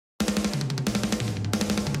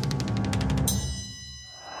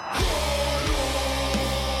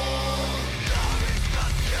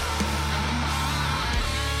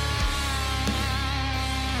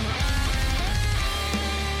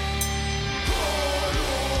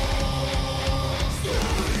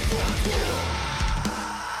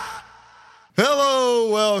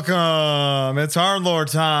Welcome. It's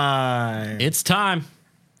Hardlore time. It's time.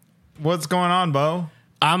 What's going on, Bo?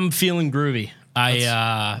 I'm feeling groovy.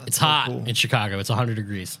 It's so hot in Chicago. It's 100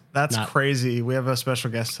 degrees. That's crazy. We have a special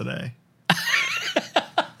guest today.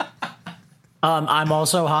 I'm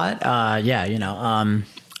also hot. I'll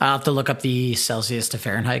have to look up the Celsius to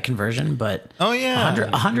Fahrenheit conversion, but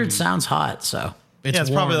 100 sounds hot. So it's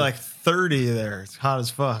probably like 30 there. It's hot as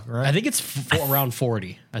fuck, right? I think it's around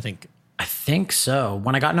 40. I think so.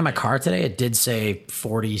 When I got into my car today, it did say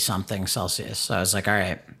 40 something Celsius. So I was like, all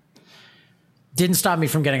right. Didn't stop me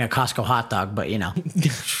from getting a Costco hot dog, but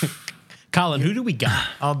Colin, who do we got?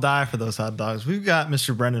 I'll die for those hot dogs. We've got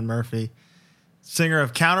Mr. Brendan Murphy, singer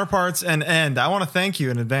of Counterparts and END. I want to thank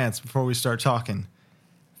you in advance before we start talking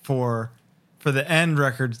for the END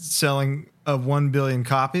record selling of 1 billion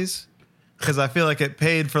copies, because I feel like it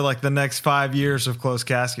paid for like the next 5 years of Closed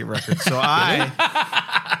Casket records. So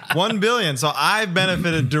 1 billion. So I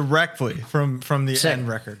benefited directly from the END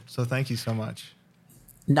record. So thank you so much.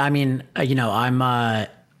 I mean,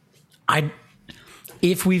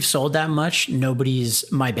 if we've sold that much,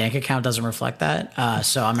 my bank account doesn't reflect that.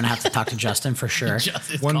 So I'm going to have to talk to Justin for sure.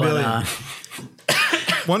 1 billion.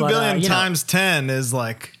 1 billion times 10 is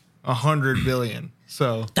like 100 billion.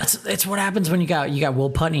 So it's what happens when you got Will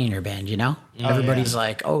Putney in your band, Everybody's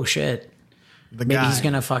like, oh shit. Maybe he's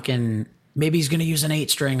going to use an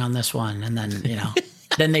 8-string on this one. And then,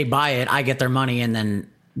 then they buy it, I get their money, and then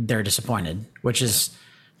they're disappointed, which is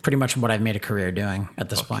pretty much what I've made a career doing at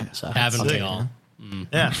this point. So haven't we all?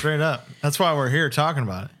 Yeah, straight up. That's why we're here talking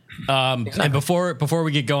about it. Exactly. And before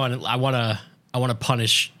we get going, I wanna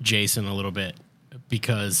punish Jason a little bit,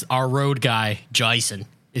 because our road guy Jason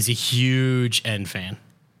is a huge End fan,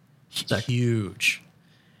 huge,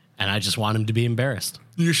 and I just want him to be embarrassed.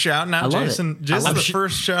 You're shouting out Jason. Jason's the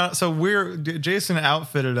first shout. So Jason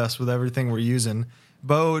outfitted us with everything we're using.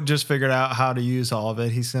 Bo just figured out how to use all of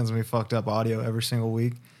it. He sends me fucked up audio every single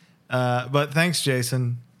week. But thanks,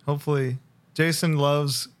 Jason. Hopefully, Jason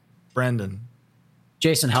loves Brendan.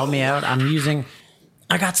 Jason, help me out. I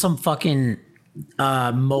got some fucking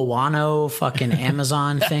Moano fucking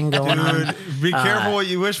Amazon thing going on. Dude, be careful what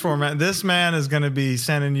you wish for, man. This man is going to be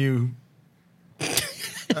sending you.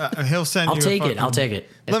 He'll send I'll you. I'll take it.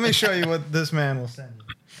 Let me show you what this man will send you.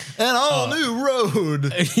 An all new road.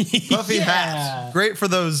 Puffy hats. Great for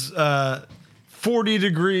those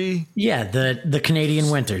 40-degree. Yeah, the Canadian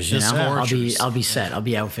winters, I'll be set. I'll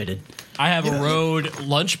be outfitted. I have a Rode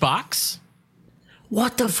lunchbox.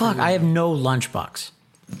 What the fuck? I have no lunchbox.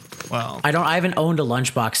 Well, I haven't owned a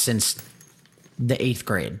lunchbox since the 8th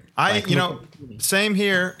grade. Same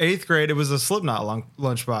here. 8th grade, it was a Slipknot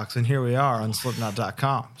lunchbox, and here we are on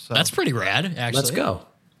Slipknot.com. So that's pretty rad, actually. Let's go.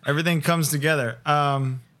 Everything comes together.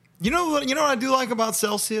 You know what I do like about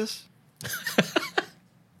Celsius?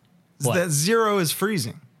 That 0 is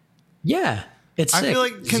freezing. Yeah, it's sick. I feel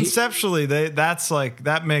like conceptually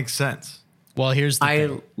that makes sense. Well, here's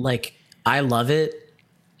the thing. I love it.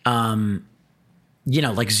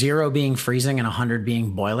 Like 0 being freezing and 100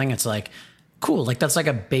 being boiling. It's like cool. Like that's like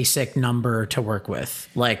a basic number to work with.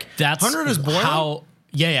 Like that's 100 is boiling.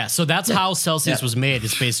 So that's how Celsius was made.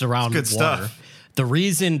 It's based around good water. Stuff. The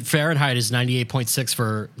reason Fahrenheit is 98.6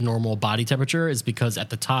 for normal body temperature is because at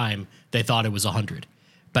the time they thought it was 100.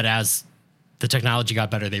 But as the technology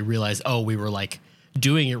got better, they realized, we were like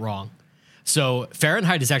doing it wrong. So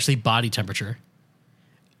Fahrenheit is actually body temperature.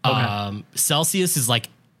 Okay. Celsius is like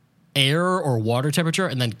air or water temperature.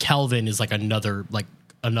 And then Kelvin is like another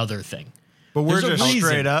thing. But we're just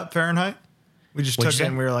straight up Fahrenheit. We just took it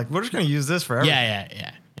and we were like, we're just going to use this forever.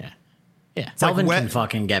 Yeah. Kelvin can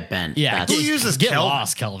fucking get bent. Yeah. Who uses get Kelvin?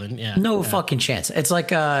 Lost, Kelvin. Yeah. No fucking chance. It's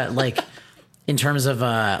like in terms of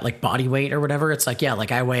like body weight or whatever, it's like,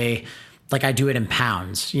 I weigh, like I do it in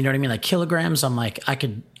pounds. You know what I mean? Like kilograms, I'm like, I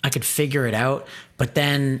could figure it out. But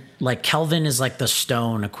then like Kelvin is like the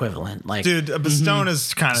stone equivalent. Like, dude, but stone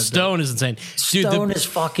is kind of stone is insane. Stone is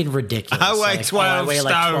fucking ridiculous. I weigh 12 I weigh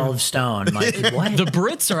like 12 stone. Like, what? The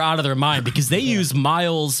Brits are out of their mind because they use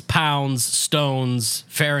miles, pounds, stones,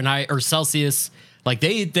 Fahrenheit or Celsius. Like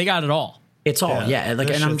they got it all. It's all,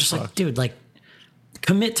 Like, and I'm just like, dude, like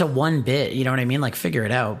commit to 1 bit. You know what I mean? Like figure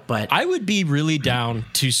it out. But I would be really down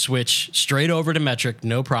to switch straight over to metric.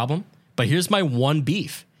 No problem. But here's my one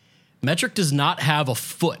beef. Metric does not have a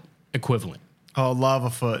foot equivalent. Oh, love a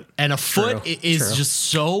foot. And a foot is just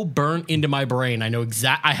so burnt into my brain. I know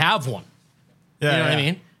I have one. Yeah, you know what I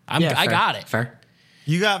mean? I got it. Fair.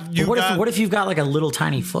 What if you've got like a little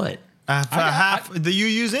tiny foot? You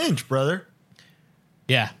use inch, brother.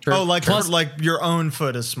 Yeah. True. Oh, like your own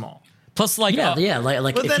foot is small. Plus, like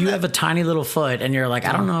like if you have a tiny little foot and you're like,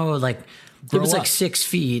 I don't know, like it was like 6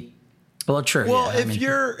 feet. Well, true. Well, if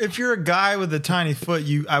you're a guy with a tiny foot,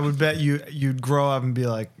 I would bet you'd grow up and be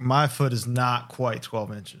like, my foot is not quite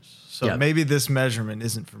 12 inches. So maybe this measurement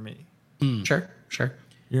isn't for me. Sure.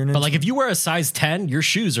 But like if you wear a size 10, your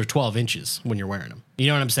shoes are 12 inches when you're wearing them. You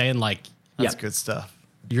know what I'm saying? Like that's good stuff.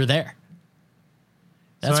 You're there.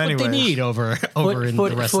 That's what they need over in the rest of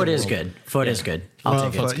the world. Foot is good. Foot is good.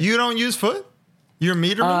 I'll take it. You don't use foot? You're a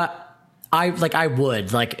meter? I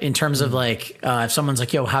would like in terms of like if someone's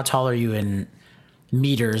like, yo, how tall are you in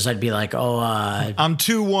meters? I'd be like, I'm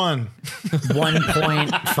 2'1". 1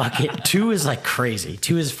 point. Fuck it. 2 is like crazy.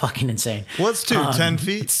 2 is fucking insane. What's 2? 10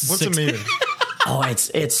 feet? What's a meter?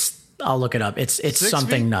 It's. I'll look it up. It's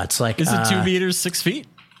something nuts. Like, is it 2 meters, 6 feet?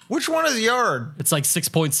 Which one is yard? It's like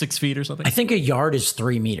 6.6 feet or something. I think a yard is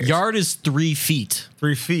 3 meters. Yard is 3 feet.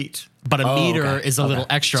 3 feet. But a meter is a little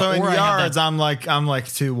extra. So in yards, I'm like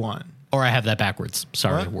 2'1". Or I have that backwards.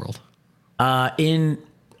 Sorry, world. So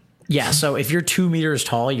if you're 2 meters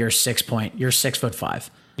tall, you're 6'5".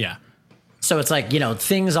 Yeah. So it's like,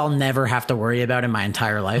 things I'll never have to worry about in my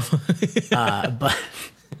entire life.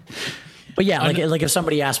 But yeah, like if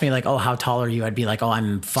somebody asked me like, oh, how tall are you? I'd be like, oh,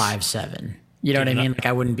 I'm 5'7". You know what I mean? Like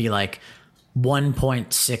I wouldn't be like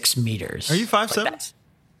 1.6 meters. Are you 5'7"?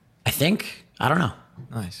 I think. I don't know.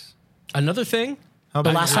 Nice. Another thing. The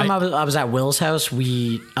last time I was at Will's house,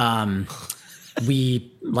 we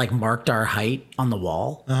like marked our height on the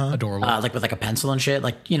wall. Adorable. Like with like a pencil and shit,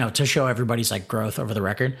 like, to show everybody's like growth over the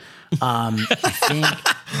record. I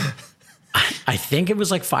think it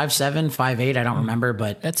was like 5'7", 5'8". I don't remember,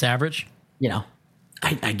 but that's average.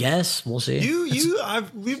 I guess we'll see.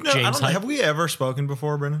 Have we ever spoken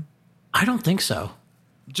before, Brennan? I don't think so.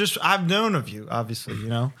 Just I've known of you, obviously.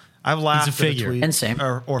 I've laughed He's a figure. at a tweet and same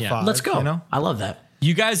or five. Let's go. I love that.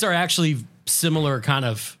 You guys are actually similar kind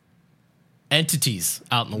of entities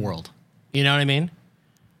out in the world. You know what I mean?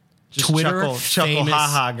 Just Twitter, chuckle,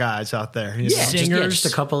 haha guys out there. Singers.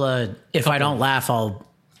 Just a couple of. If I don't laugh, I'll.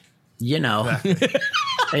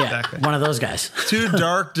 Exactly. One of those guys. Two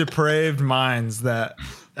dark, depraved minds that.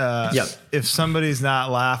 If somebody's not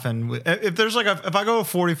laughing, if there's like if I go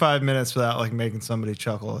 45 minutes without like making somebody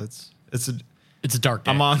chuckle, it's a dark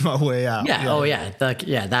day. I'm on my way out. Yeah. Oh yeah.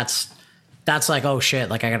 That's like, oh shit.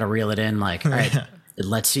 Like I got to reel it in. Like, all right,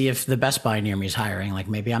 let's see if the Best Buy near me is hiring. Like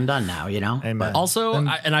maybe I'm done now, Amen. But also,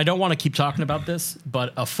 I don't want to keep talking about this,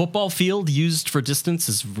 but a football field used for distance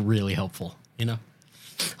is really helpful.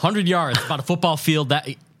 100 yards, about a football field that.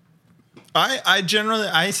 I generally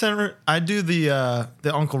do the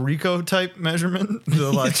Uncle Rico type measurement.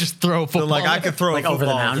 Just throw a football. I could throw like a football over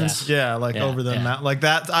the mountains. Yeah, over the mountain. Like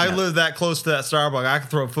that. I live that close to that Starbucks. I could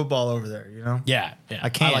throw a football over there. Yeah. I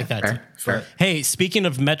can't. I like that too. Fair. Hey, speaking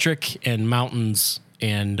of metric and mountains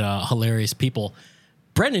and hilarious people,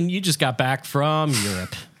 Brendan, you just got back from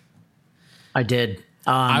Europe. I did.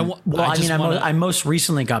 I most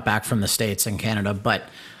recently got back from the States and Canada, but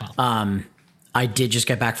I did just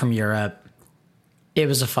get back from Europe. It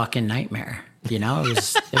was a fucking nightmare. It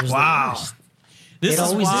was wow. This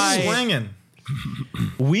is why swinging.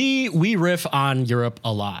 We riff on Europe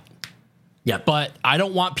a lot. Yeah, but I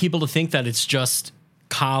don't want people to think that it's just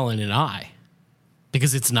Colin and I,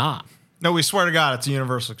 because it's not. No, we swear to God, it's a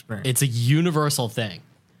universal experience. It's a universal thing.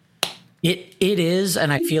 It is,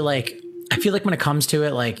 and I feel like when it comes to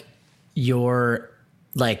it, like you're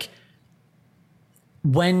like.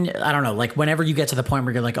 Whenever you get to the point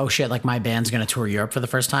where you're like, oh shit, like my band's going to tour Europe for the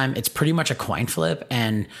first time, it's pretty much a coin flip.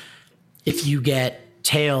 And if you get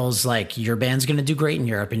tails, like your band's going to do great in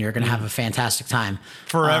Europe and you're going to have a fantastic time.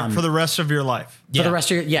 For the rest of your life. For the rest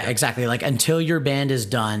of exactly. Like until your band is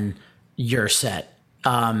done, you're set.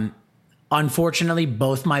 Unfortunately,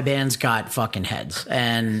 both my bands got fucking heads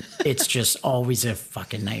and it's just always a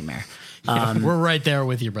fucking nightmare. We're right there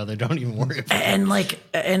with you, brother. Don't even worry about it.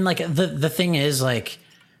 And the thing is, like,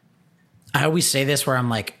 I always say this where I'm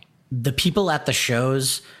like, the people at the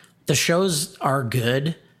shows are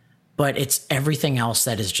good, but it's everything else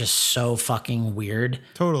that is just so fucking weird.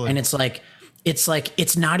 Totally. And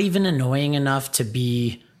it's not even annoying enough to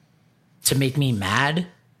make me mad,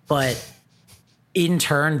 but in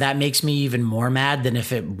turn, that makes me even more mad than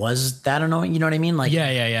if it was that annoying. You know what I mean? Like,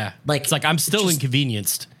 yeah. Like, it's like I'm still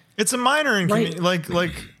inconvenienced. It's a minor inconvenience.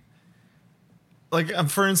 Right. Like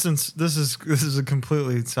for instance, this is a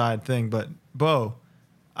completely side thing, but Bo,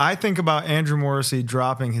 I think about Andrew Morrissey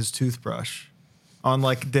dropping his toothbrush on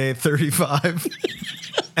like day 35,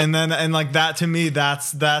 and like that to me,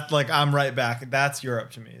 that's like I'm right back. That's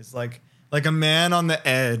Europe to me. It's like a man on the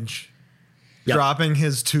edge, dropping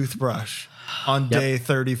his toothbrush on day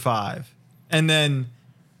 35, and then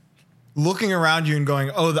looking around you and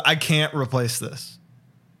going, "Oh, I can't replace this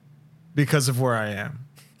because of where I am."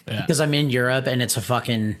 Yeah. Because I'm in Europe and it's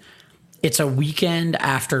a weekend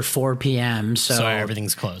after 4 p.m. So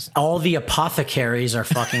everything's closed. All the apothecaries are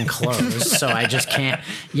fucking closed. So I just can't,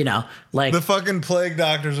 like the fucking plague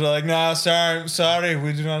doctors are like, "No, sorry,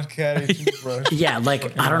 we do not carry toothbrush." Yeah,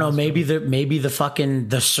 like I don't know, maybe the fucking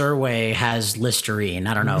the Surway has Listerine.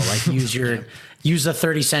 I don't know, like use the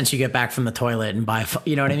 30 cents you get back from the toilet and buy.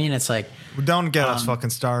 You know what I mean? It's like Don't get us fucking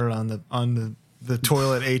started on the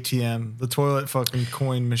toilet ATM, the toilet fucking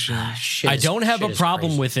coin machine. I don't have a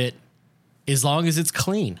problem with it as long as it's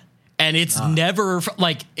clean. And it's never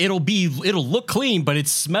like it'll look clean, but it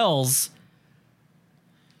smells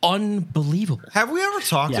unbelievable. Have we ever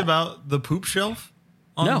talked about the poop shelf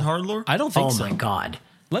on Hardlore? I don't think so. Oh my god.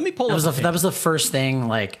 Let me pull that was the first thing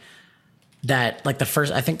I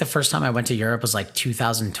think the first time I went to Europe was like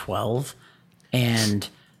 2012. And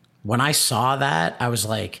when I saw that, I was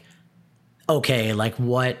like, okay, like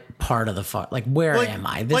what part of the fuck? Like where am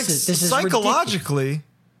I? This is psychologically.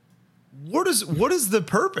 Ridiculous. What is the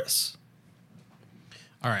purpose?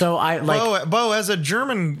 All right. So I like Bo, as a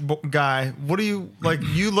German guy, what do you like?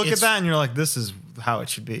 You look at that and you're like, this is how it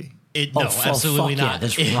should be. Absolutely not. Yeah,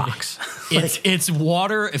 this rocks. It's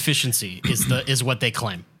water efficiency is what they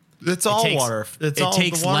claim. It's all water. It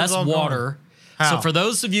takes less water. So for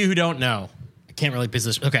those of you who don't know, I can't really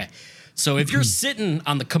position. Okay. So if you're sitting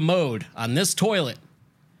on the commode on this toilet,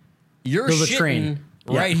 you're shitting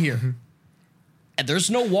right here. And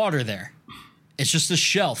there's no water there. It's just a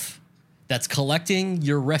shelf that's collecting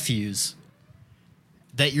your refuse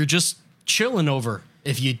that you're just chilling over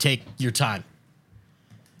if you take your time.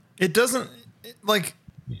 It doesn't like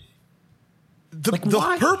the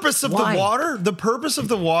why? purpose of Why? the water. The purpose of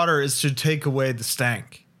the water is to take away the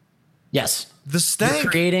stank. yes. The stank,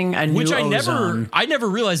 You're creating a new ozone. I never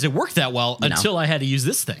realized it worked that well until I had to use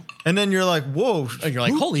this thing. and then you're like, "Whoa!" And you're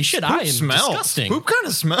like, "Holy shit, I am disgusting." Poop kind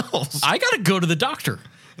of smells. I gotta go to the doctor.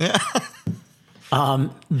 We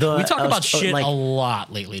We talk about shit a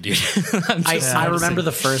lot lately, dude. I remember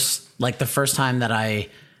the first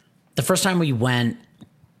time we went.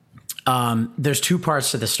 There's two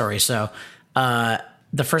parts to the story. So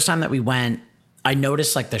the first time that we went, I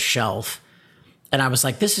noticed like the shelf, and I was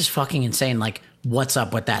like, "This is fucking insane! Like, what's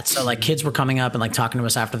up with that?" So like, kids were coming up and like talking to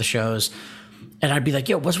us after the shows, and I'd be like,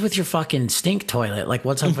 "Yo, what's with your fucking stink toilet? Like,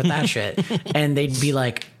 what's up with that shit?" And they'd be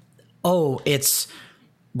like, "Oh, it's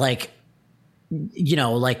like,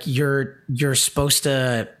 like you're supposed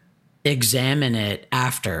to examine it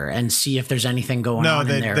after and see if there's anything going on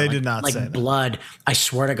in there." They like, did not say that. Blood. I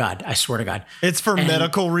swear to God. It's for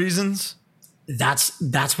medical reasons.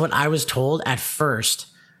 That's what I was told at first.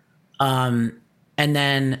 And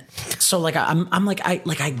then so like I'm like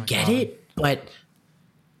I get it, but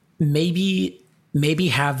maybe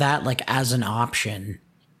have that like as an option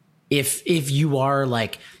if you are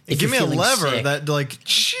like if Give me a lever sick. that like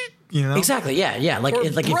Exactly. Yeah. Like Or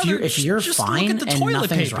like brother, if you're just fine look at the and toilet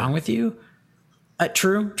nothing's paper. wrong with you.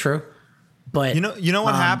 True. But you know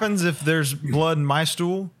what happens if there's blood in my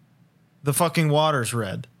stool? The fucking water's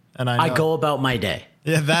red, and I go about my day.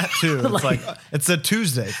 Yeah, that too. It's like it's a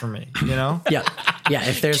Tuesday for me, Yeah.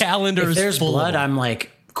 If there's Calendar's if there's full. blood, I'm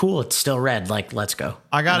like, cool. It's still red. Like, let's go.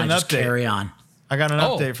 I got And an just update. Carry on. I got an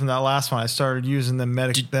update from that last one. I started using them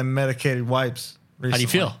medicated wipes recently. How do you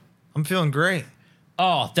feel? I'm feeling great.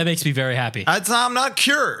 Oh, that makes me very happy. I'm not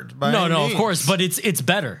cured by any No, means. of course, but it's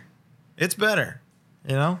better. It's better.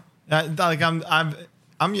 You know, like I'm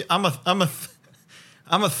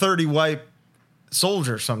a 30 wipe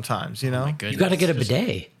soldier sometimes. You know, You got to get a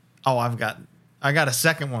bidet. Oh, I got a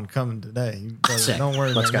second one coming today. Sick. Don't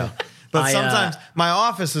worry. Let's about go. me. But sometimes my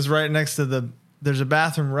office is right next to there's a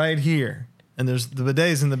bathroom right here, and there's the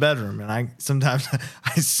bidet's in the bedroom, and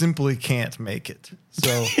I simply can't make it.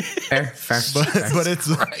 So Fair. but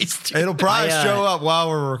it'll probably show up while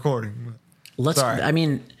we're recording. Sorry. I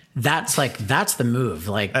mean, that's the move.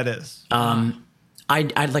 Like That is.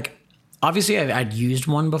 I'd like, obviously I'd used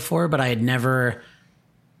one before, but I had never,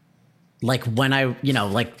 like when I,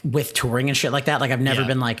 like with touring and shit like that, like I've never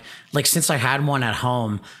been like since I had one at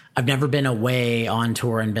home, I've never been away on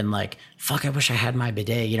tour and been like, fuck, I wish I had my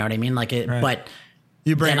bidet. You know what I mean? Like it, Right. but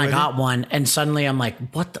Then I got one and suddenly I'm like,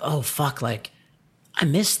 oh fuck. Like I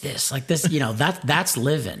missed this. Like this, that's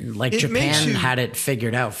living. Like It makes Japan you- had it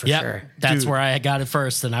figured out for sure. That's Dude, where I got it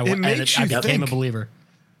first, and I makes you became think. a believer.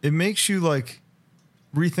 It makes you like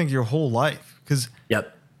rethink your whole life because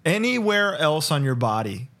Yep. anywhere else on your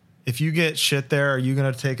body, if you get shit there, are you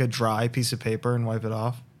gonna take a dry piece of paper and wipe it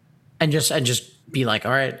off? And just be like,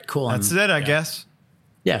 all right, cool. That's it, I guess.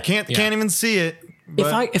 Yeah. Can't even see it.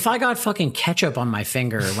 if I got fucking ketchup on my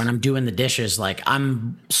finger when I'm doing the dishes, like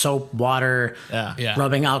I'm soap, water,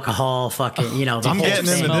 rubbing alcohol, fucking, you know, I'm getting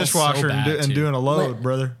in the dishwasher and doing a load,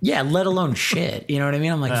 brother. Yeah, let alone shit. You know what I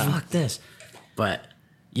mean? I'm like, fuck this. But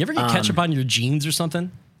you ever get ketchup on your jeans or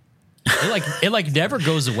something? It never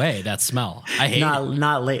goes away. That smell. I hate it.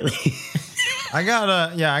 Not lately. I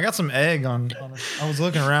got some egg on I was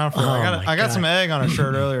looking around for I got some egg on a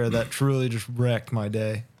shirt earlier that truly just wrecked my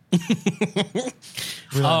day.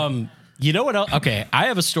 Really. You know what else? Okay, I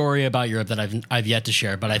have a story about Europe that I've yet to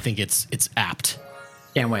share, but I think it's apt.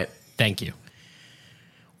 Can't wait. Thank you.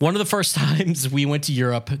 One of the first times we went to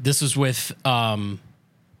Europe, this was with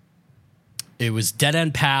it was Dead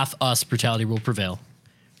End Path, us, Brutality Will Prevail.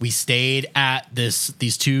 We stayed at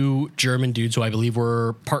these two German dudes who I believe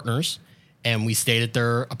were partners, and we stayed at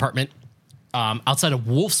their apartment outside of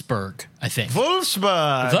Wolfsburg, I think.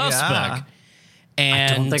 Wolfsburg. Yeah.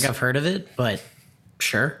 And I don't think I've heard of it, but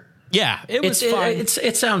sure. Yeah, it was fine.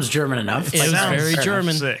 It sounds German enough. It was very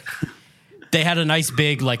German. Sick. They had a nice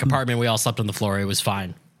big apartment. We all slept on the floor. It was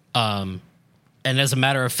fine. And as a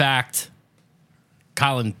matter of fact,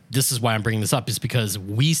 Colin, this is why I'm bringing this up, is because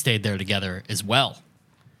we stayed there together as well.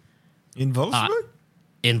 In Wolfsburg?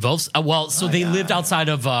 They lived outside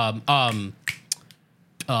of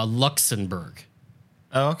Luxembourg.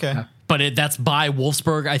 Oh, okay. But that's by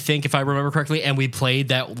Wolfsburg, I think, if I remember correctly. And we played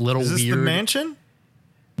that little Is this weird... the mansion?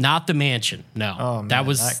 Not the mansion, no. Oh, man, that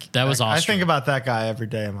was Austria. I think about that guy every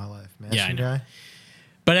day of my life. Mansion guy.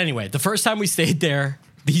 But anyway, the first time we stayed there,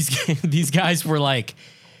 these guys were like...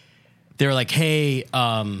 They were like, hey,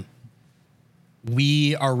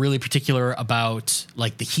 we are really particular about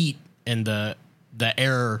like the heat and the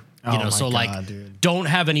air, don't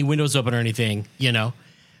have any windows open or anything, you know?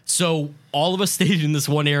 So all of us stayed in this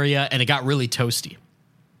one area and it got really toasty.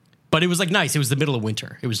 But it was like nice. It was the middle of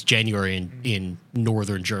winter. It was January in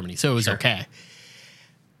northern Germany. So it was okay.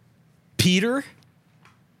 Peter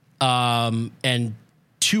and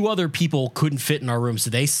two other people couldn't fit in our room. So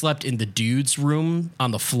they slept in the dude's room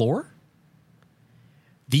on the floor.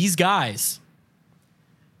 These guys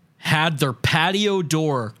had their patio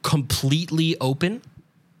door completely open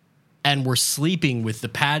and were sleeping with the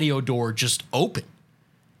patio door just open.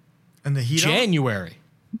 And the heat January.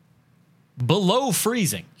 Below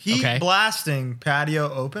freezing. Heat blasting,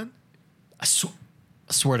 patio open? I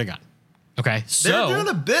swear to God. Okay, so... They're doing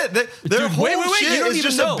a bit. Their whole shit you don't is even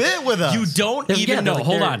just know. a bit with us. You don't even know. Like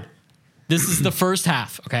Hold on. This is the first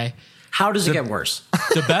half, okay? How does it get worse?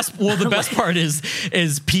 The best part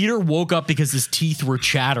is Peter woke up because his teeth were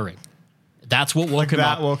chattering. That's what woke him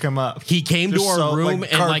up. That woke him up. He came to our room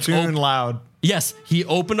and cartoon loud. Yes, he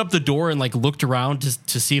opened up the door and like looked around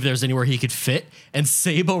to see if there's anywhere he could fit. And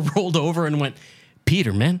Sabo rolled over and went,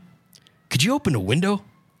 Peter, man, could you open a window?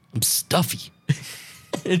 I'm stuffy.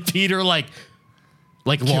 And Peter like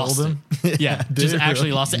lost him. it. Yeah, just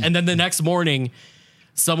actually lost it. And then the next morning,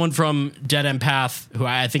 someone from Dead End Path, who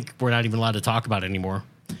I think we're not even allowed to talk about anymore,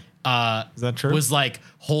 is that true? was like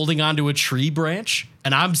holding onto a tree branch.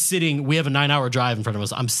 And I'm sitting, we have a 9-hour drive in front of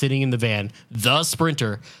us. I'm sitting in the van, the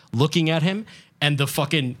Sprinter, looking at him, and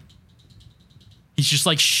he's just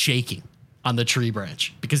like shaking on the tree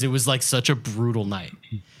branch because it was like such a brutal night.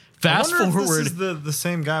 Fast forward. If this is the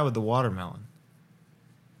same guy with the watermelon.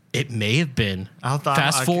 It may have been.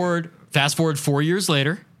 Fast forward 4 years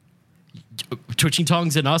later. Twitching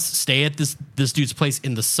Tongues and us stay at this dude's place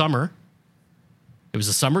in the summer. It was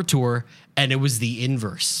a summer tour, and it was the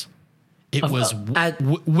inverse. It was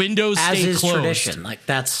windows stay closed. As is tradition, like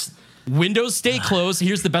that's windows stay closed.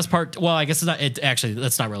 Here's the best part. Well, I guess it's not. Actually,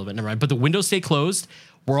 that's not relevant. Never mind. But the windows stay closed.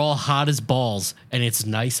 We're all hot as balls, and it's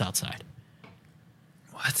nice outside.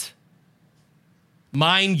 What?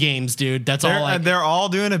 Mind games, dude. That's all. They're all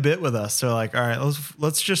doing a bit with us. They're like, all right,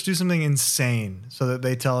 let's just do something insane so that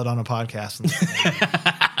they tell it on a podcast.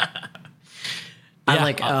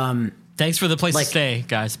 Thanks for the place to stay,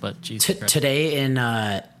 guys. But geez, today in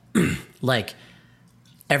like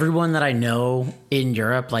everyone that I know in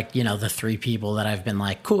Europe, like, you know, the three people that I've been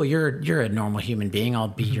like, cool, you're a normal human being. I'll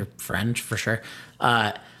be your friend for sure.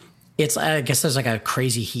 It's, I guess there's like a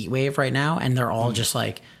crazy heat wave right now, and they're all just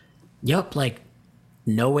like, yep, like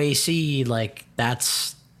no AC, like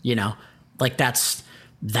that's, you know, like that's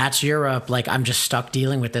Europe. Like I'm just stuck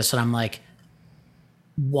dealing with this, and I'm like,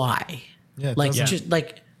 why? Yeah, like just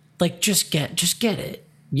just get it.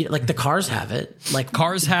 Like the cars have it. Like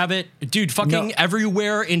cars have it, dude. Fucking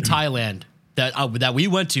everywhere in Thailand that we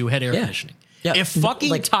went to had air conditioning. Yeah. If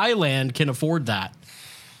fucking Thailand can afford that,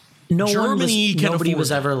 nobody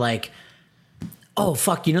was ever like, oh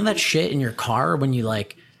fuck, you know that shit in your car when you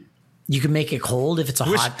like You can make it cold if it's a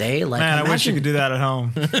hot day. Like, man, I wish you could do that at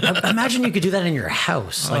home. Imagine you could do that in your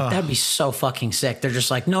house. Like, that'd be so fucking sick. They're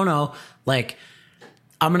just like, no. Like,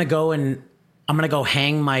 I'm going to go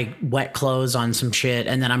hang my wet clothes on some shit,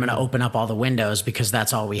 and then I'm going to open up all the windows because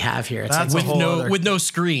that's all we have here. It's that's like, with no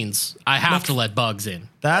screens. I have to let bugs in.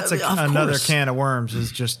 That's another can of worms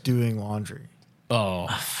is just doing laundry. Oh.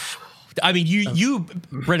 I mean, you,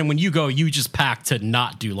 Brendan, when you go, you just pack to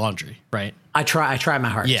not do laundry, right? I try my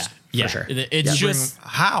hardest. Yeah. For sure. It's just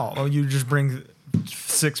how? Oh, you just bring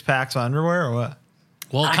 6 packs of underwear or what?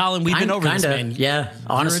 Well, Colin, we've been over this, man. Yeah,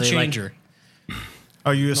 honestly, you're a changer.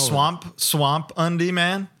 Are you a swamp undie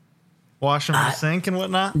man? Wash them in the sink and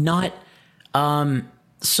whatnot? Not.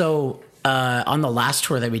 So on the last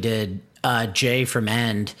tour that we did, Jay from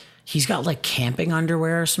End, he's got like camping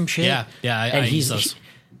underwear or some shit. Yeah. I use those.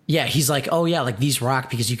 He's like, oh yeah, like these rock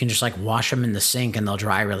because you can just like wash them in the sink and they'll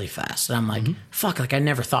dry really fast. And I'm like, fuck, like I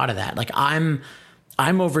never thought of that. Like I'm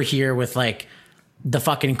over here with like the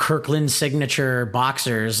fucking Kirkland signature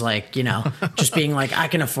boxers, like, you know, just being like, I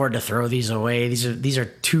can afford to throw these away. These are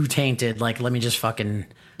too tainted. Like, let me just fucking,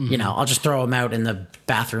 you know, I'll just throw them out in the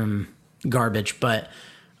bathroom garbage. But,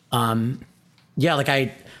 yeah, like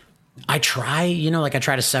I try, you know, like I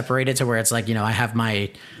try to separate it to where it's like, you know, I have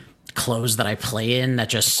my clothes that I play in that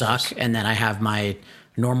just suck. And then I have my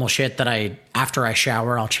normal shit that after I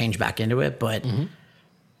shower, I'll change back into it. But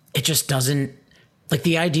it just doesn't, like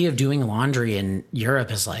the idea of doing laundry in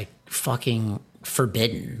Europe is like fucking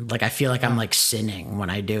forbidden. Like I feel like I'm like sinning when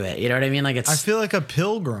I do it. You know what I mean? Like I feel like a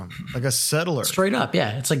pilgrim, like a settler. Straight up,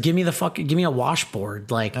 yeah. It's like give me a washboard,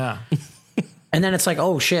 like. Yeah. And then it's like,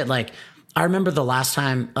 oh shit! Like I remember the last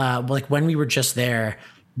time, like when we were just there,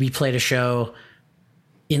 we played a show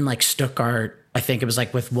in like Stuttgart. I think it was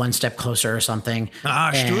like with One Step Closer or something.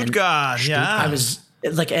 Stuttgart. Yeah. I was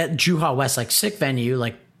like at Juha West, like sick venue,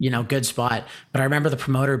 like. You know, good spot. But I remember the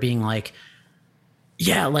promoter being like,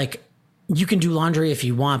 yeah, like you can do laundry if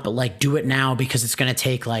you want, but like do it now because it's going to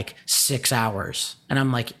take like 6 hours. And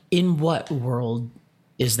I'm like, in what world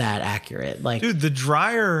is that accurate? Like, dude, the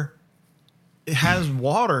dryer, it has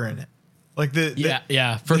water in it. Like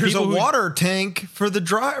yeah. There's a water tank for the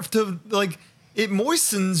dryer to like, it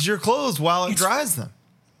moistens your clothes while it dries them.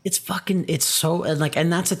 It's so like,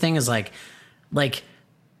 and that's the thing is like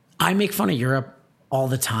I make fun of Europe all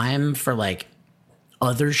the time for like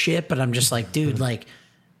other shit, but I'm just like, dude, like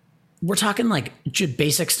we're talking like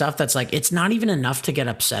basic stuff that's like, it's not even enough to get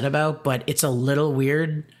upset about, but it's a little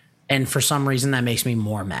weird. And for some reason that makes me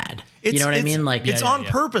more mad. You know what I mean? Like it's on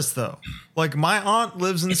purpose though. Like my aunt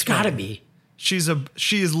lives in Spain. It's gotta be. She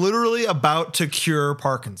is literally about to cure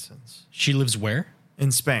Parkinson's. She lives where?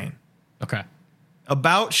 In Spain. Okay.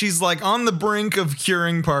 She's like on the brink of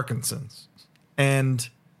curing Parkinson's. And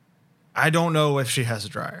I don't know if she has a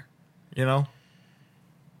dryer, you know?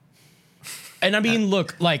 And I mean,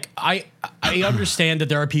 look, like I understand that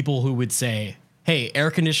there are people who would say, hey,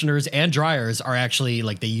 air conditioners and dryers are actually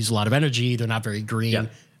like they use a lot of energy. They're not very green. Yeah.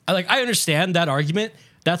 I understand that argument.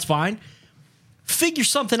 That's fine. Figure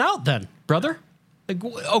something out then, brother. Like,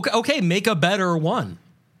 okay, make a better one.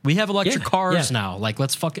 We have electric cars now. Like,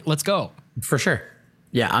 let's go. For sure.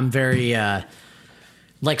 Yeah, I'm very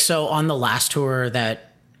like so on the last tour that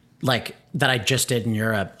I just did in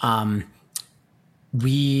Europe,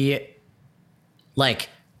 we like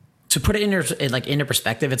to put it into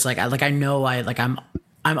perspective. It's like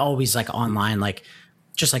I'm always like online, like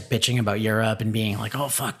just like bitching about Europe and being like, oh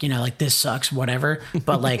fuck, you know, like this sucks, whatever.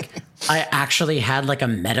 But like I actually had like a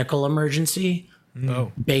medical emergency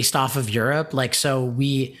based off of Europe. Like, so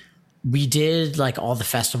we did like all the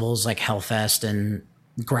festivals like Hellfest and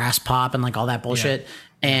Grass Pop and like all that bullshit.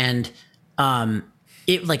 Yeah. And,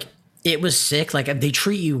 it was sick. Like they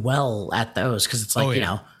treat you well at those. Cause it's like, you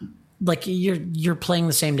know, like you're playing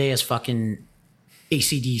the same day as fucking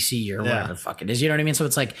AC/DC or whatever the fuck it is. You know what I mean? So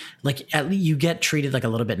it's like at least you get treated like a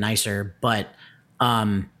little bit nicer, but,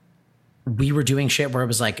 we were doing shit where it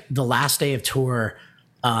was like the last day of tour.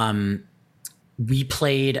 We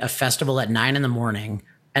played a festival at 9 a.m.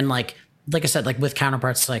 and like I said, like with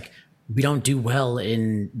Counterparts, like, we don't do well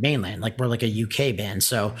in mainland. Like we're like a UK band.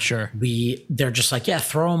 So they're just like, yeah,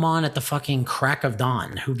 throw them on at the fucking crack of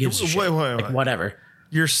dawn. Who gives a shit? Wait. Whatever.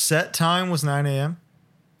 Your set time was 9 a.m.?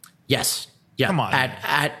 Yes. Yeah. Come on.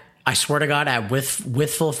 I swear to God, at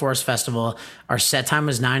with Full Force Festival, our set time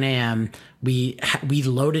was 9 a.m. We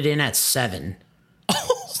loaded in at 7.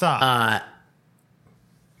 Stop.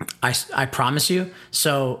 I promise you.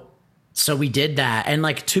 So we did that. And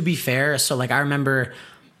like, to be fair, so like, I remember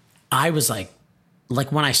I was like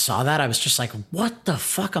when I saw that, I was just like, what the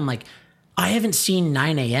fuck? I'm like, I haven't seen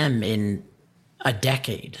 9 a.m. in a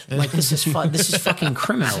decade. Like this is this is fucking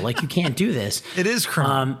criminal. Like you can't do this. It is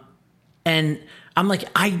criminal. And I'm like,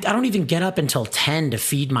 I don't even get up until 10 to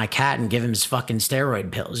feed my cat and give him his fucking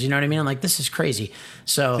steroid pills. You know what I mean? I'm like, this is crazy.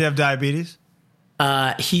 So do you have diabetes?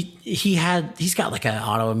 He's got like an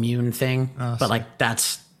autoimmune thing, but like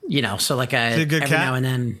that's, you know, so like every cat? now and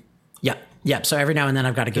then, yep. So every now and then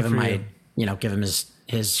I've got to give him give him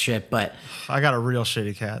his shit. But I got a real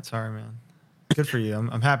shitty cat. Sorry, man. Good for you.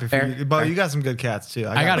 I'm happy for you. But you got some good cats too.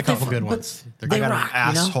 I got a couple good ones. They got rock, an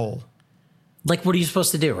asshole. You know? Like, what are you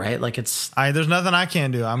supposed to do, right? Like, it's there's nothing I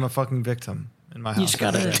can do. I'm a fucking victim in my house. You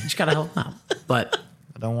just gotta help them out. But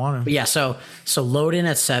I don't want to. But yeah, so load in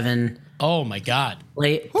at 7. Oh my god.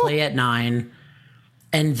 Play at 9,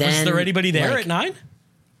 and then was there anybody there at 9?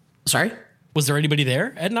 Sorry, was there anybody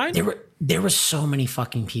there at 9? There were so many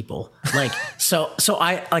fucking people. Like, so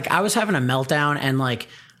I was having a meltdown, and like,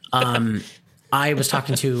 I was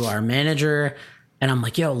talking to our manager, and I'm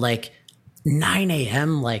like, yo, like 9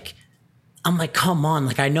 a.m. Like, I'm like, come on,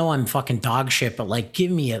 like I know I'm fucking dog shit, but like give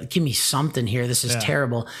me something here. This is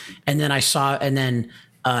terrible. And then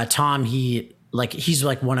Tom, he's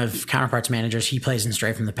like one of Counterparts managers. He plays in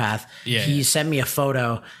Stray from the Path. He sent me a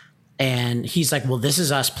photo, and he's like, well, this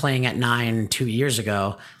is us playing at 9 2 years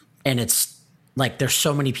ago, and it's like there's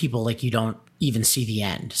so many people, like you don't even see the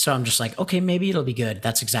end. So I'm just like, okay, maybe it'll be good.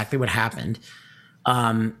 That's exactly what happened.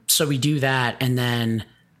 So we do that, and then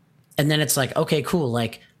it's like, okay, cool,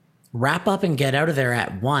 like wrap up and get out of there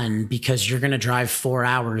at 1 because you're gonna drive 4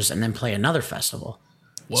 hours and then play another festival.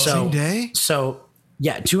 Whoa. Same day? So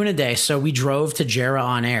yeah, 2 in a day. So we drove to Jera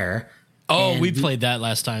on Air. Oh, we played that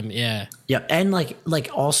last time. Yeah. Yep. And like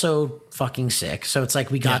also fucking sick. So it's like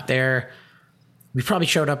we got there. We probably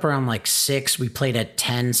showed up around like 6. We played at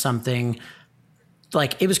 10 something.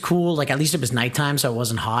 Like it was cool. Like at least it was nighttime, so it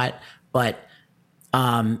wasn't hot. But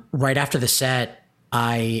right after the set,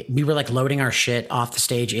 we were like loading our shit off the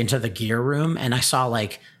stage into the gear room, and I saw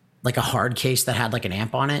like a hard case that had like an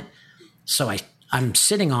amp on it. So I'm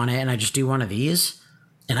sitting on it, and I just do one of these,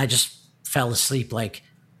 and I just fell asleep, like,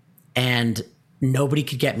 and nobody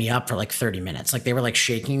could get me up for like 30 minutes. Like they were like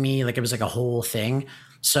shaking me, like it was like a whole thing.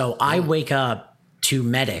 So I wake up to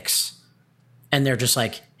medics, and they're just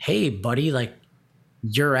like, hey buddy, like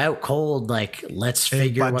you're out cold. Like, let's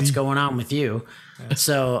figure what's going on with you. Yeah.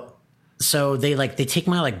 So they take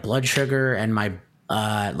my like blood sugar and my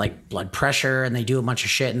like blood pressure, and they do a bunch of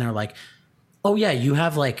shit, and they're like, oh yeah, you're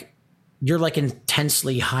like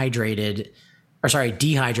intensely dehydrated,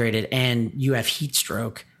 and you have heat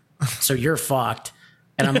stroke. So you're fucked.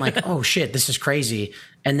 And I'm like, oh shit, this is crazy.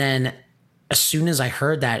 And then as soon as I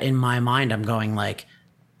heard that, in my mind, I'm going like,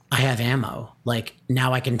 I have ammo. Like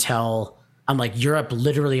now I can tell. I'm like, Europe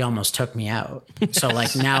literally almost took me out. So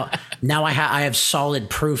like now I have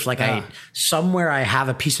solid proof. Like somewhere I have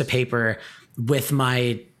a piece of paper with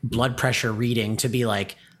my blood pressure reading to be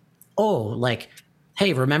like, oh, like,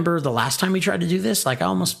 hey, remember the last time we tried to do this? Like I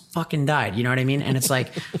almost fucking died. You know what I mean? And it's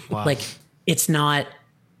like, wow. Like, it's not,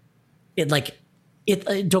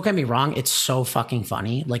 don't get me wrong. It's so fucking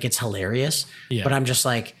funny. Like it's hilarious, but I'm just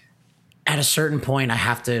like, at a certain point, I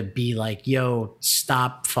have to be like, yo,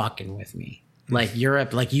 stop fucking with me. Like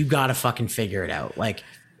Europe, like you got to fucking figure it out. Like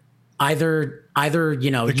either,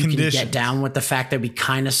 you know, you can get down with the fact that we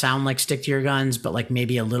kind of sound like Stick to Your Guns, but like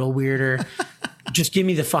maybe a little weirder. Just give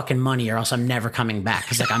me the fucking money or else I'm never coming back.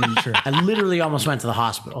 Cause like I literally almost went to the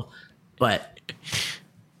hospital, but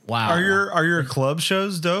wow. Are your club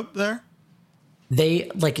shows dope there?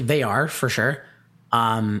 They are for sure.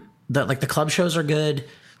 The club shows are good.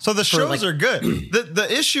 So the shows are good. The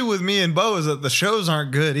issue with me and Bo is that the shows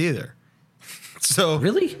aren't good either. So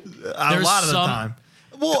really, a lot of the time.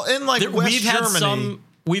 Well, in like West Germany,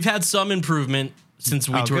 we've had some improvement since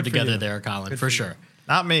we toured together there, Colin, for sure.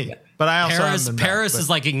 Not me, but I also Paris is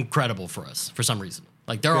like incredible for us for some reason.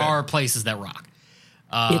 Like there are places that rock.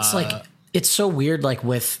 It's like it's so weird. Like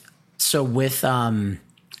with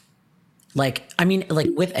like I mean like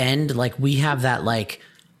with End, like we have that like,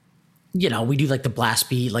 you know, we do like the blast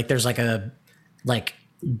beat, like there's like a like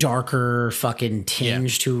darker fucking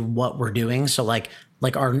tinge to what we're doing. So like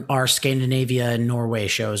our Scandinavia and Norway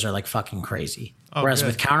shows are like fucking crazy. Whereas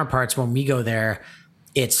with Counterparts, when we go there,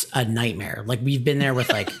 it's a nightmare. Like we've been there with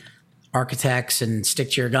like Architects and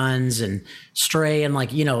Stick to Your Guns and Stray, and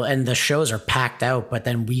like, you know, and the shows are packed out, but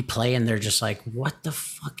then we play and they're just like, what the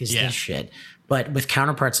fuck is this shit? But with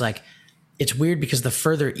Counterparts, like it's weird because the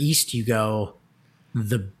further east you go,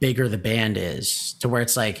 the bigger the band is, to where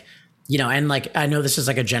it's like, you know, and like, I know this is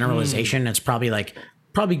like a generalization. It's probably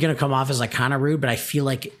going to come off as like kind of rude, but I feel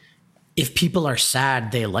like if people are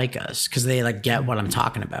sad, they like us because they like get what I'm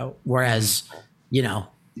talking about. Whereas you know,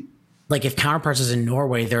 like if Counterparts is in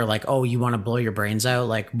Norway, they're like, oh, you want to blow your brains out?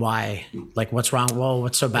 Like, why? Like, what's wrong? Well,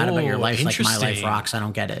 what's so bad about your life? Like, my life rocks. I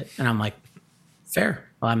don't get it. And I'm like, fair.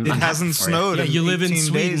 Well, it hasn't snowed. Yeah, you live in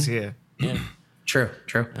Sweden. Days here. Yeah. True.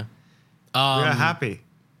 Yeah. We're happy.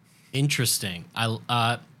 Interesting.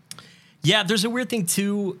 Yeah, there's a weird thing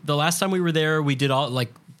too. The last time we were there, we did all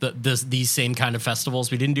like these same kind of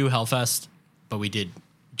festivals. We didn't do Hellfest, but we did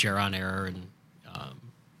Jeron Error and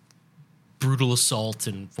Brutal Assault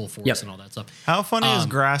and Full Force and all that stuff. How funny is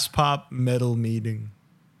Grass Pop Metal Meeting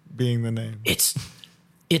being the name? It's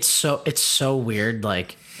so weird.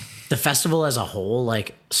 Like the festival as a whole,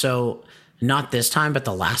 like, so not this time, but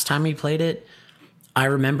the last time we played it, I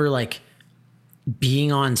remember like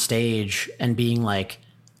being on stage and being like,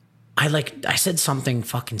 I said something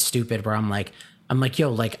fucking stupid where I'm like, yo,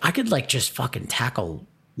 like I could like just fucking tackle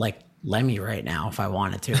like Lemmy right now if I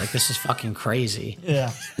wanted to. Like this is fucking crazy.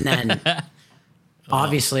 Yeah. And then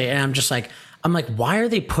obviously, and I'm just like, why are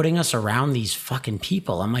they putting us around these fucking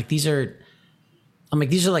people? I'm like, these are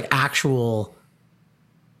like actual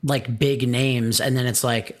like big names. And then it's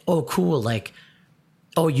like, oh, cool. Like,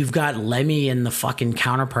 oh, you've got Lemmy and the fucking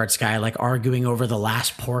Counterparts guy like arguing over the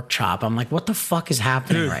last pork chop. I'm like, what the fuck is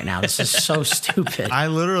happening right now? This is so stupid. I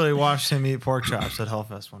literally watched him eat pork chops at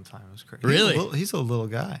Hellfest one time. It was crazy. Really? He's a little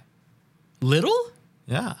guy. Little?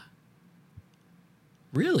 Yeah.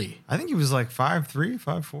 Really? I think he was like 5'3",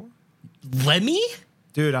 5'4". Lemmy?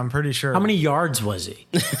 Dude, I'm pretty sure. How many yards was he?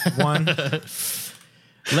 One.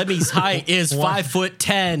 Lemmy's height is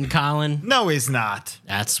 5'10", Colin. No, he's not.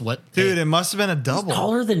 That's what. Dude, it must have been a double. He's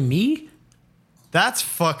taller than me? That's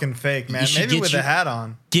fucking fake, man. Maybe with a hat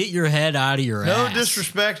on. Get your head out of your No ass.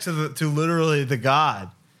 disrespect to literally the god.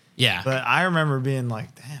 Yeah. But I remember being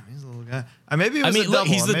like, damn, he's a little guy. Maybe it was a double. Look,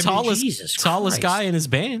 he's the Jesus tallest Christ. guy in his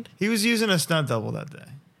band. He was using a stunt double that day.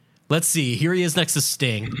 Let's see. Here he is next to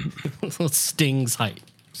Sting. Sting's height.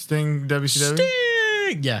 Sting, WCW?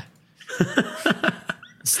 Sting! Yeah.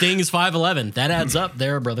 Sting is 5'11". That adds up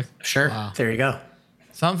there, brother. Sure. Wow. There you go.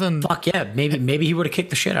 Something. Fuck yeah. Maybe he would have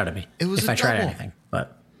kicked the shit out of me It was if a I tried double. anything.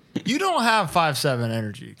 But You don't have 5'7"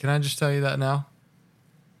 energy. Can I just tell you that now?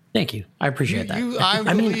 thank you. I appreciate that.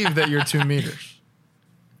 I believe that you're 2 meters.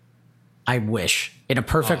 I wish. In a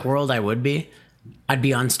perfect world, I would be. I'd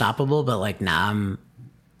be unstoppable, but like, nah,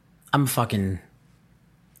 I'm fucking.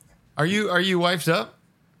 Are you wifed up? Are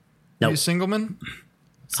Nope. you singleman?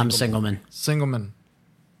 I'm singleman. Singleman.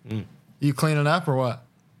 You cleaning up or what?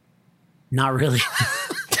 Not really.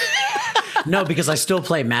 No, because I still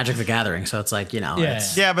play Magic the Gathering, so it's like, you know. Yeah.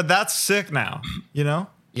 It's, Yeah, but that's sick now. You know?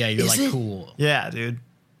 Yeah, you're Is like, it? cool. Yeah, dude.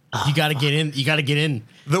 You got to get in. You got to get in.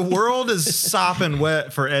 The world is sopping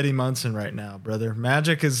wet for Eddie Munson right now, brother.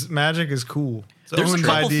 Magic is cool. It's There's a owned by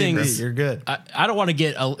couple D&D. things- You're good. I don't want to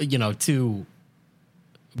get too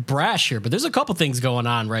brash here, but there's a couple things going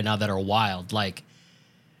on right now that are wild, like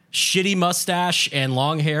shitty mustache and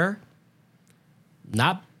long hair.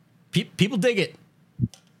 Not people dig it.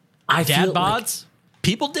 I Dad feel like bods,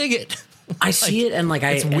 people dig it. I see it and like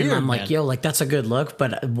it's and weird, I'm like, man. yo, like that's a good look.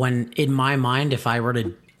 But when in my mind, if I were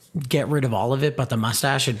to get rid of all of it, but the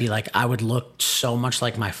mustache, it'd be like I would look so much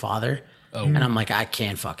like my father. Oh. And I'm like, I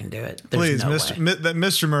can't fucking do it. There's Please, no Mr. way. That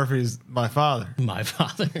Mr. Murphy's my father. My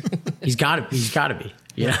father. He's got to be.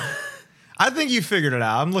 Yeah. I think you figured it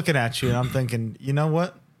out. I'm looking at you and I'm thinking, you know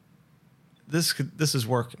what? This is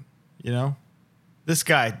working. You know, this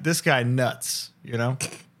guy nuts. You know,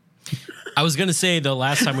 I was gonna say the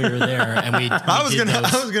last time we were there and we I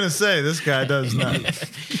was gonna say this guy does nuts.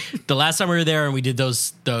 the last time we were there and we did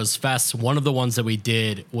those fests. One of the ones that we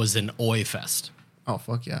did was an Oi Fest. Oh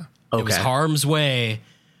fuck yeah! It was Harm's Way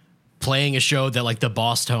playing a show that like the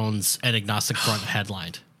Boss Tones and Agnostic Front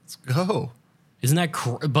headlined. Let's go. Isn't that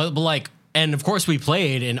but like, and of course we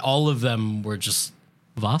played and all of them were just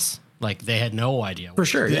Voss. Like they had no idea. For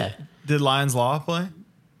sure. Yeah. Did Lions Law play?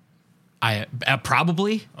 I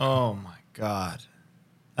probably. Oh my god,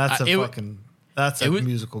 that's a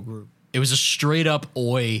musical group. It was a straight up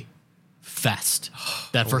Oi fest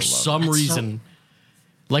that for some reason,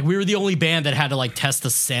 like we were the only band that had to like test the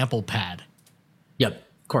sample pad. Yep.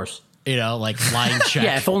 Of course. You know, like line check.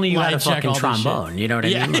 Yeah. If only you had line a check, fucking all this shit. trombone. You know what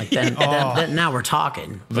I mean? Like then now we're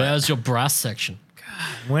talking. There's your brass section.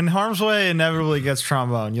 When Harm's Way inevitably gets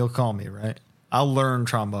trombone, you'll call me, right? I'll learn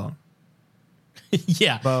trombone.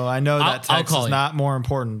 Yeah. Bo, I know that I'll text call is you. not more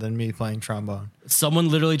important than me playing trombone. Someone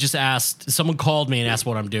literally just someone called me and asked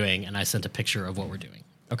what I'm doing, and I sent a picture of what we're doing.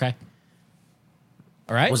 Okay.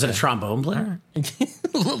 All right. Was it a trombone player?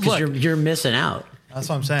 Look, Because you're missing out. That's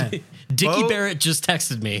what I'm saying. Dickie Bo- Barrett just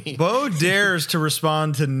texted me. Bo dares to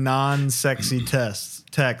respond to non-sexy tests.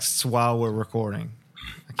 texts while we're recording.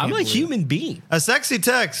 I'm a human being. A sexy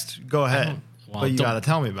text, go ahead. But you got to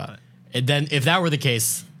tell me about it. And then if that were the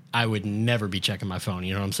case, I would never be checking my phone.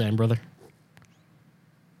 You know what I'm saying, brother?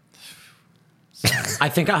 I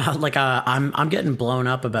think I'm getting blown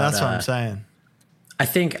up about. That's what I'm saying. I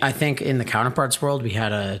think in the Counterparts world we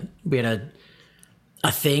had a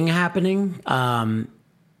thing happening.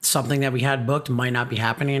 Something that we had booked might not be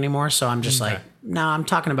happening anymore. So I'm just like, no, I'm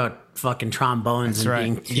talking about fucking trombones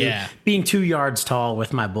being 2 yards tall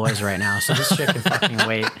with my boys right now. So this shit can fucking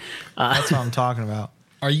wait. That's what I'm talking about.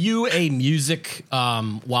 Are you a music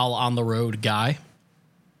while on the road guy?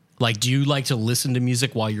 Like, do you like to listen to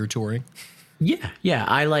music while you're touring? Yeah.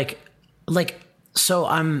 I like,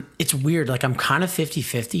 so it's weird. Like I'm kind of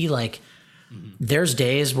 50-50. Like there's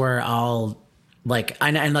days where I'll like, I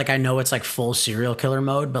know it's like full serial killer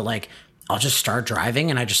mode, but like I'll just start driving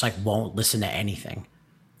and I just like won't listen to anything.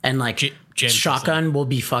 And like shotgun will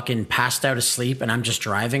be fucking passed out asleep and I'm just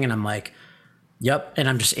driving and I'm like, yep. And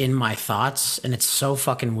I'm just in my thoughts and it's so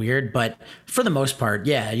fucking weird. But for the most part,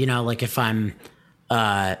 yeah, you know, like if I'm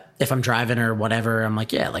driving or whatever, I'm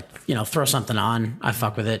like, yeah, like, you know, throw something on. I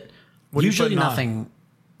fuck with it. What usually nothing.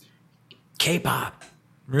 K-pop.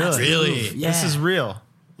 Really? Yeah. This is real.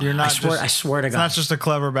 You're not. I swear to God. It's not just a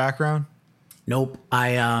clever background. Nope.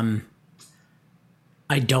 I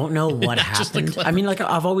don't know what happened. I mean, like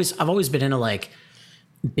I've always been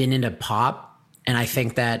into pop, and I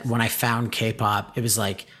think that when I found K-pop, it was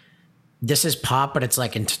like, this is pop, but it's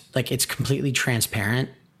like it's completely transparent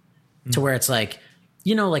to where it's like,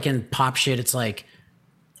 you know, like in pop shit, it's like,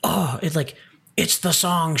 oh, it's like, it's the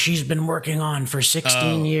song she's been working on for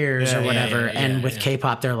 16 years or whatever. And with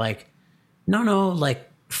K-pop, they're like, no, like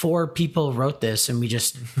 4 people wrote this and we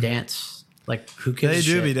just dance. Like who gives a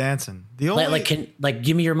shit? They do be dancing. The only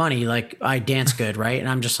give me your money. Like I dance good, right? And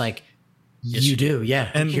I'm just like, you do, yeah.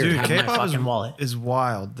 And here, dude, K-pop is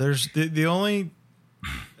wild. There's the only.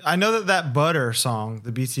 I know that Butter song,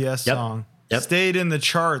 the BTS song, stayed in the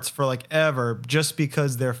charts for like ever, just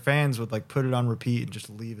because their fans would like put it on repeat and just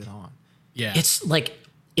leave it on. Yeah, it's like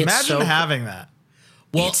imagine having that.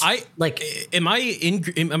 Well, am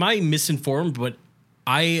I misinformed? But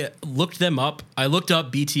I looked them up. I looked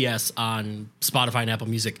up BTS on Spotify and Apple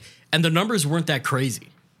Music, and the numbers weren't that crazy.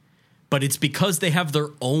 But it's because they have their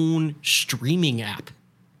own streaming app.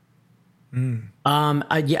 I'm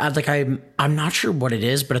not sure what it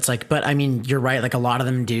is, but it's like, but I mean, you're right. Like a lot of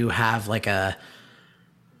them do have they'll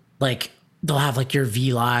have like your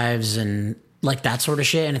V Lives and like that sort of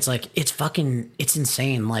shit. And it's like, it's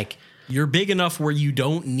insane. Like you're big enough where you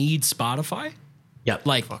don't need Spotify. Yep.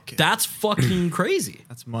 Like that's fucking crazy.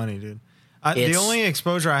 That's money, dude. The only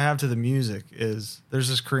exposure I have to the music is there's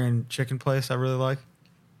this Korean chicken place I really like.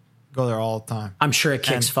 Go there all the time. I'm sure it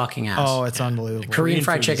kicks fucking ass. Oh, it's unbelievable. Korean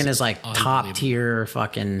fried chicken is like top tier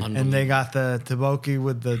fucking. And they got the tteokbokki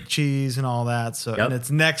with the cheese and all that. So and it's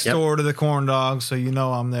next door to the corn dog, so you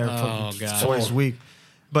know I'm there twice a week.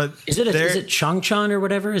 But is it Chungchun or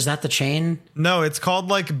whatever? Is that the chain? No, it's called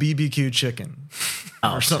like BBQ chicken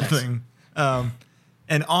or something.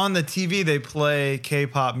 And on the TV they play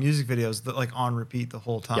K-pop music videos that like on repeat the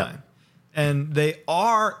whole time. Yep. And they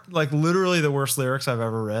are like literally the worst lyrics I've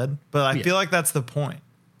ever read, but I feel like that's the point.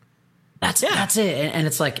 That's it. And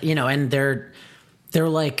it's like, you know, and they're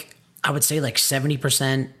like, I would say like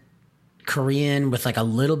 70% Korean with like a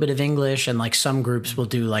little bit of English, and like some groups will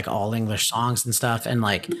do like all English songs and stuff. And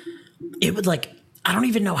like, it would like, I don't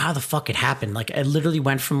even know how the fuck it happened. Like it literally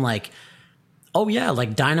went from like, oh yeah,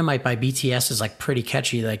 like Dynamite by BTS is like pretty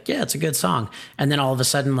catchy. Like, yeah, it's a good song. And then all of a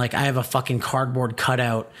sudden, like I have a fucking cardboard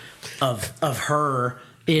cutout of her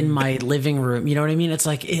in my living room. You know what I mean? It's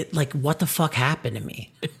like what the fuck happened to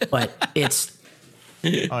me? But it's. Oh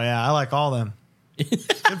yeah, I like all them.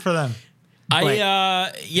 Good for them.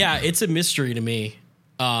 It's a mystery to me.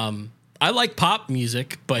 I like pop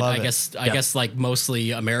music, but I guess like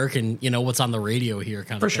mostly American, you know, what's on the radio here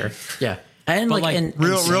kind of thing. For sure. Yeah. And but like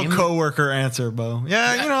real coworker answer, Bo.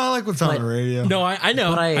 Yeah, you know, I like what's on the radio. No, I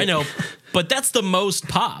know. But that's the most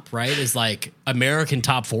pop, right? Is like American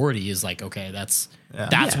top 40 is like, okay, that's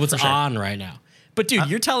what's on right now. But dude,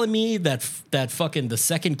 you're telling me that fucking the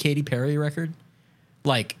second Katy Perry record,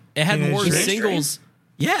 like it had more singles.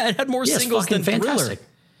 Yeah, it had more singles than Thriller.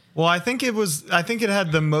 Well, I think it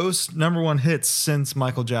had the most number 1 hits since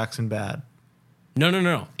Michael Jackson Bad.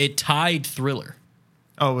 No. It tied Thriller.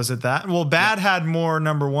 Oh, was it that? Well, Bad had more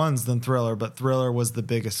number 1s than Thriller, but Thriller was the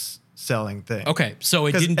biggest selling thing. Okay, so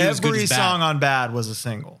it didn't do as good as Bad. Every song on Bad was a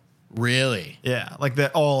single. Really? Yeah, like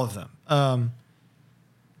all of them.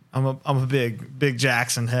 I'm a big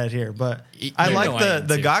Jackson head here, but I like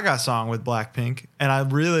the Gaga song with Blackpink, and I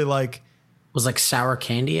really like. It was like Sour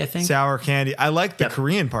Candy, I think. Sour Candy. I like the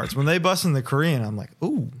Korean parts. When they bust in the Korean, I'm like,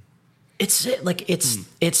 ooh. It's like it's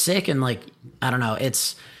sick, and like I don't know,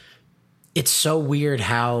 it's so weird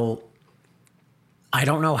how I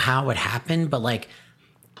don't know how it happened, but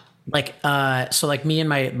so like me and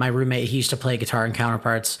my roommate, he used to play guitar in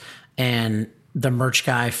Counterparts, and the merch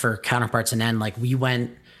guy for Counterparts and END, like we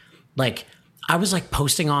went, like I was like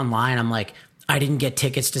posting online, I'm like, I didn't get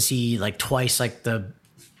tickets to see like Twice, like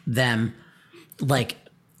them, like,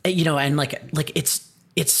 you know, and like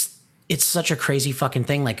it's such a crazy fucking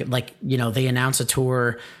thing. Like, you know, they announce a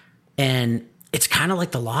tour and it's kind of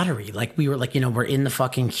like the lottery. Like we were like, you know, we're in the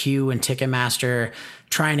fucking queue and Ticketmaster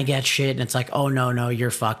trying to get shit. And it's like, oh no,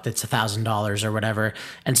 you're fucked. It's $1,000 or whatever.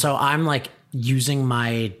 And so I'm like using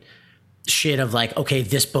my shit of like, okay,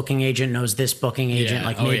 this booking agent knows this booking agent.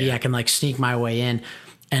 Like maybe I can like sneak my way in.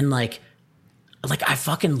 And like I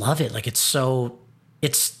fucking love it. Like it's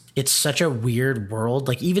such a weird world.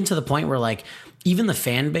 Like even to the point where like, even the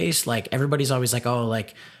fan base, like everybody's always like, oh,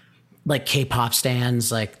 like K-pop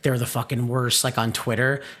stans, like they're the fucking worst, like on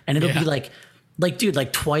Twitter. And it'll be like, dude,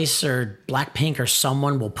 like Twice or Blackpink or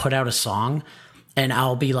someone will put out a song and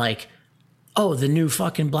I'll be like, oh, the new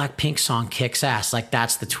fucking Blackpink song kicks ass. Like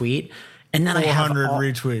that's the tweet. And then 400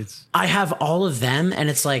 retweets. I have all of them and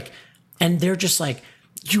it's like, and they're just like,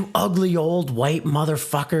 you ugly old white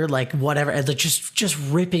motherfucker, like whatever. And they're just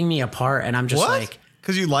ripping me apart. And I'm just like,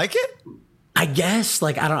 because you like it? I guess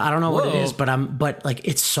like I don't know what it is, but like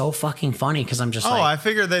it's so fucking funny because I'm just like, I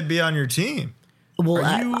figured they'd be on your team. Well,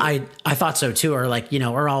 I thought so too, or like, you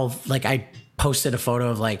know, or I'll like I posted a photo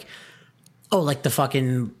of like, oh, like the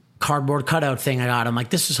fucking cardboard cutout thing I got. I'm like,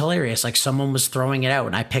 this is hilarious. Like someone was throwing it out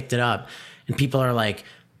and I picked it up, and people are like,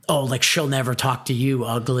 oh, like she'll never talk to you,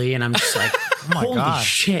 ugly, and I'm just like, oh my holy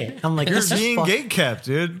shit. I'm like, you're being gatekept,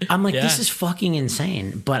 dude. I'm like, this is fucking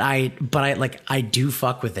insane. But I like I do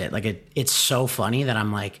fuck with it. Like it's so funny that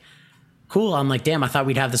I'm like, cool. I'm like, damn, I thought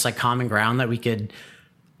we'd have this like common ground that we could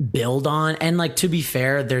build on. And like to be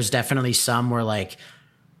fair, there's definitely some where like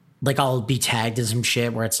I'll be tagged in some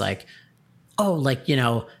shit where it's like, oh, like, you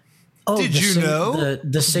know, oh, did you know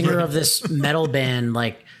the singer of this metal band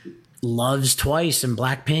like loves Twice and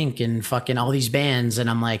Blackpink and fucking all these bands, and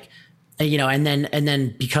I'm like, you know, and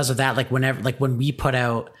then because of that, like whenever, like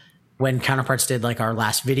when Counterparts did like our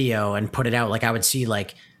last video and put it out, like I would see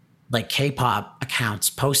like K-pop accounts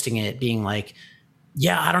posting it, being like,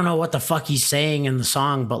 yeah, I don't know what the fuck he's saying in the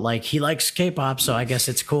song, but like he likes K-pop, so I guess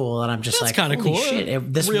it's cool. And I'm just that's like, kind of cool.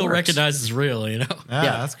 Shit, this real works. recognizes real, you know? Yeah,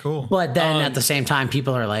 that's cool. But then at the same time,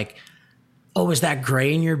 people are like, oh, is that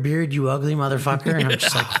gray in your beard, you ugly motherfucker? And I'm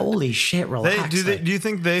just like, holy shit, relax. Do you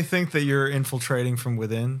think they think that you're infiltrating from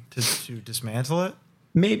within to dismantle it?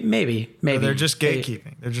 Maybe. Or they're just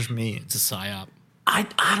gatekeeping. They're just mean. It's a psyop. I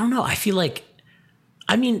don't know. I feel like,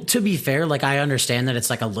 I mean, to be fair, like I understand that it's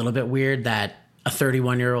like a little bit weird that a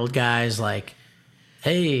 31-year-old guy's like,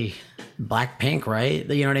 hey, Blackpink, right?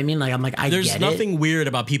 You know what I mean? Like, I'm like, There's nothing weird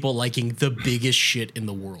about people liking the biggest shit in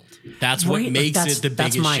the world. That's what makes it the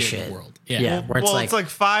biggest shit in the world. Yeah. It's like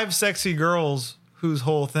 5 sexy girls whose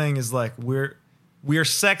whole thing is like, we're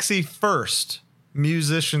sexy first,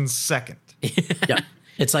 musicians second. Yeah.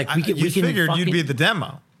 It's like we figured you'd be the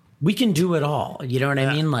demo. We can do it all. You know what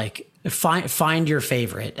I mean? Like find your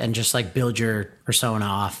favorite and just like build your persona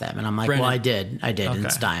off them. And I'm like, Brennan, well, I did, okay. And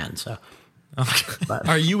it's dying. So, but.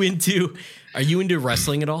 Are you into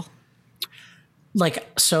wrestling at all?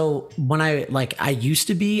 Like, so when I used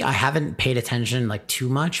to be, I haven't paid attention like too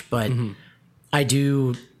much, but I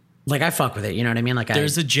do, like, I fuck with it. You know what I mean? Like,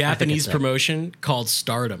 there's a Japanese promotion called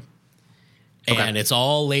Stardom, and it's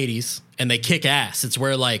all ladies and they kick ass. It's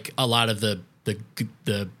where like a lot of the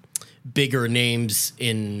bigger names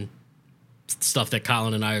in stuff that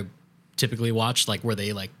Colin and I typically watch, like where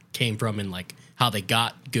they like came from and like how they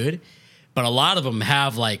got good. But a lot of them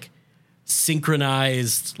have like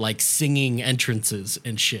synchronized like singing entrances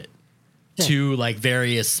and shit to like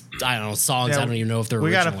various, I don't know, songs. I don't even know if they're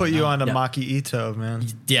we got to put you on to Yeah. Maki Ito, man.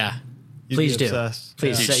 Yeah. Please do.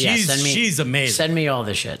 Please. Yeah. Send me, she's amazing. Send me all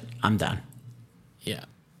this shit. I'm done. Yeah.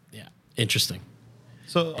 Yeah. Interesting.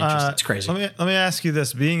 So it's crazy. Let me ask you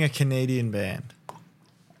this: being a Canadian band,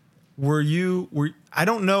 were I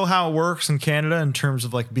don't know how it works in Canada in terms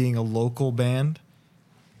of like being a local band.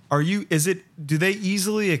 Do they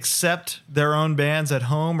easily accept their own bands at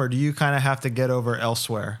home, or do you kind of have to get over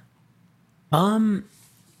elsewhere?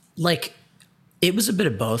 Like it was a bit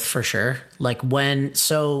of both for sure. Like when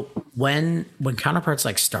Counterparts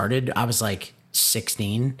like started, I was like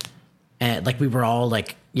 16, and like we were all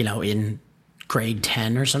like in grade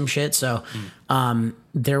 10 or some shit. So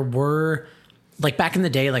there were like back in the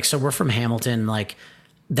day, like, so we're from Hamilton, like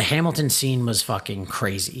the Hamilton scene was fucking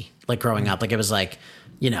crazy. Like growing up, like it was like,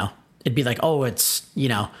 it'd be like, oh, it's,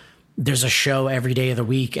 there's a show every day of the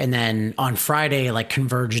week. And then on Friday, like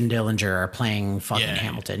Converge and Dillinger are playing fucking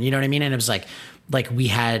Hamilton. You know what I mean? And it was like we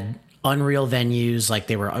had unreal venues. Like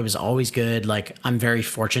it was always good. Like I'm very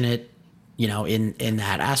fortunate, in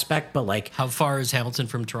that aspect, but like, how far is Hamilton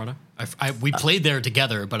from Toronto? We played there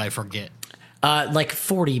together, but I forget. Like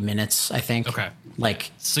 40 minutes, I think. Okay.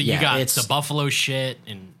 Like, so you got the Buffalo shit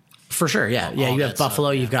and for sure. Yeah. Yeah. You have Buffalo,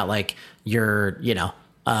 stuff, you've got like your,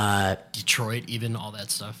 Detroit, even all that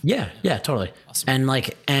stuff. Yeah. Yeah, totally. Awesome.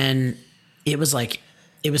 And it was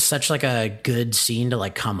such like a good scene to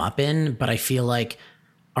like come up in, but I feel like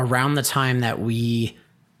around the time that we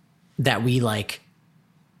like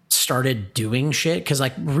started doing shit, because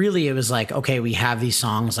like really it was like, okay, we have these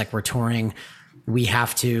songs, like we're touring, we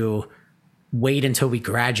have to wait until we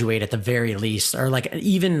graduate at the very least, or like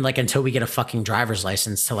even like until we get a fucking driver's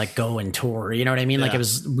license to like go and tour, you know what I mean? Like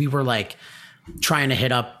we were like trying to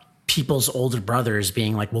hit up people's older brothers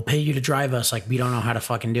being like, we'll pay you to drive us, like we don't know how to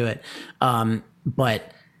fucking do it.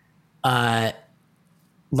 But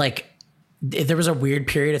like there was a weird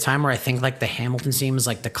period of time where I think like the Hamilton scene was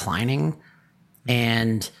like declining,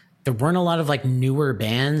 and there weren't a lot of like newer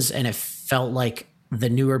bands, and it felt like the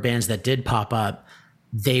newer bands that did pop up,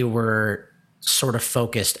 they were sort of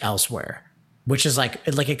focused elsewhere, which is like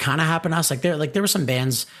it kind of happened to us. Like there were some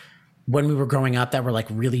bands when we were growing up that were like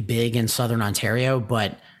really big in Southern Ontario,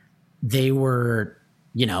 but they were,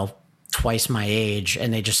 twice my age,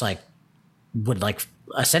 and they just like would like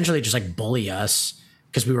essentially just like bully us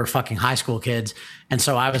because we were fucking high school kids. And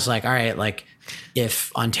so I was like, all right, like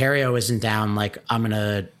if Ontario isn't down, like I'm going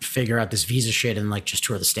to figure out this visa shit and like just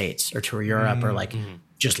tour the States or tour Europe or like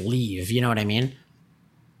just leave. You know what I mean?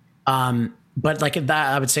 But like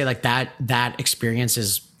that, I would say like that experience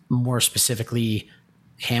is more specifically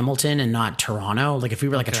Hamilton and not Toronto. Like if we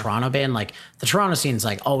were like a Toronto band, like the Toronto scene's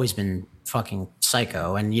like always been fucking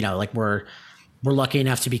psycho. And, like we're lucky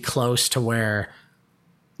enough to be close to where,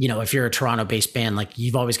 if you're a Toronto based band, like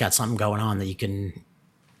you've always got something going on that you can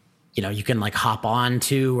like hop on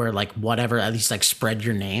to or like whatever, at least like spread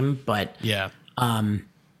your name. But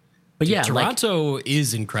Toronto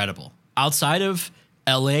is incredible. Outside of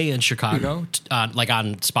LA and Chicago, like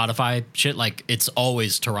on Spotify shit, like it's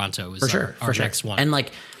always Toronto is our next one.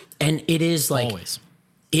 And it is like,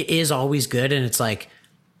 it is always good. And it's like,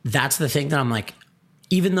 that's the thing that I'm like,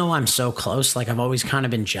 even though I'm so close, like I've always kind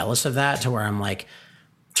of been jealous of that, to where I'm like,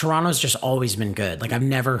 Toronto's just always been good. Like I've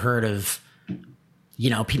never heard of,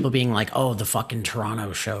 people being like, oh, the fucking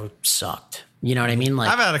Toronto show sucked. You know what I mean? Like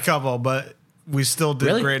I've had a couple, but we still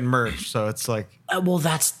did great in merch. So it's like, well,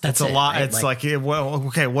 that's a lot. Right? It's like,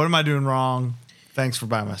 okay, what am I doing wrong? Thanks for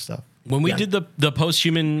buying my stuff. When we did the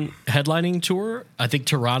Post-Human headlining tour, I think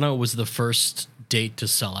Toronto was the first date to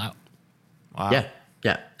sell out. Wow. Yeah.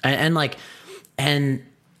 Yeah. And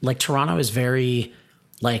Toronto is very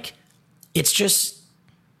like, it's just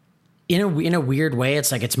in a weird way.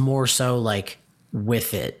 It's like, it's more so like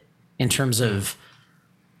with it in terms of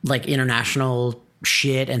like international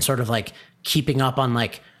shit and sort of like keeping up on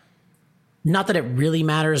like, not that it really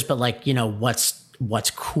matters, but like,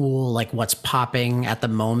 what's cool, like what's popping at the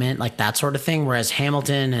moment, like that sort of thing. Whereas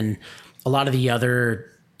Hamilton and a lot of the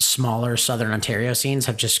other smaller Southern Ontario scenes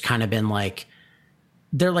have just kind of been like,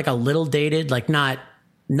 they're like a little dated, like not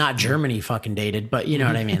Germany fucking dated, but you know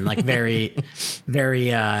what I mean? Like very,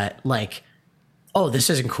 very, like, oh, this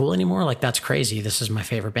isn't cool anymore. Like that's crazy. This is my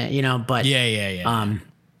favorite band, but yeah.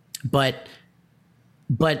 But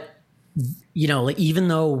like, even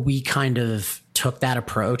though we kind of took that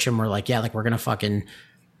approach and we're like, yeah, like we're going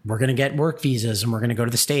to get work visas and we're going to go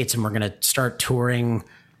to the States and we're going to start touring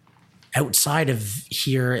outside of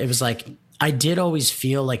here. It was like, I did always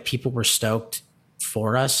feel like people were stoked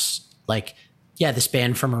for us. Like, yeah, this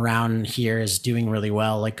band from around here is doing really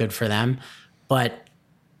well, like good for them. But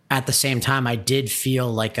at the same time, I did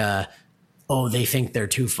feel like they think they're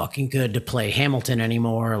too fucking good to play Hamilton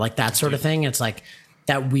anymore. Like that sort of thing. It's like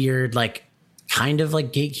that weird, like kind of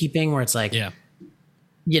like gatekeeping where it's like,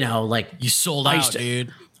 like you sold out,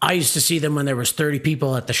 dude. I used to see them when there was 30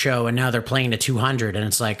 people at the show and now they're playing to 200. And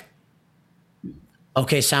it's like,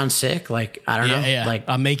 okay, sounds sick. Like, I don't know. Yeah. Like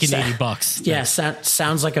I'm making $80. Yeah.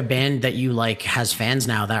 Sounds like a band that you like has fans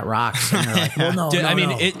now that rocks. And they're like, well, no, dude, no, I mean,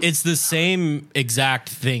 no. it's the same exact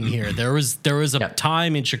thing here. There was a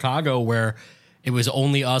time in Chicago where it was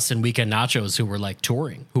only us and Weekend Nachos who were like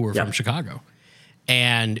touring, who were from Chicago.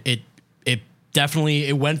 And it definitely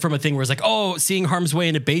it went from a thing where it's like, oh, seeing Harm's Way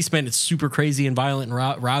in a basement, it's super crazy and violent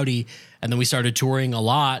and rowdy. And then we started touring a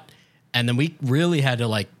lot. And then we really had to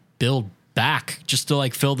like build back just to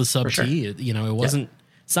like fill the sub T. Sure. You know, it wasn't,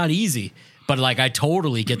 it's not easy. But like, I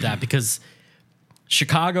totally get that because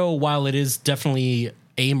Chicago, while it is definitely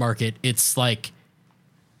a market, it's like,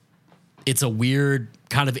 it's a weird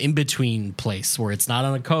kind of in between place where it's not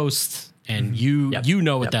on a coast and you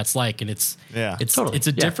know what that's like. And it's a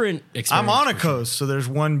different experience. I'm on a coast. So there's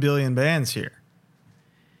 1 billion bands here.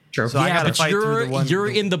 Sure. So yeah, but you're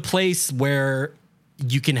in the place where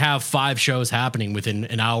you can have 5 shows happening within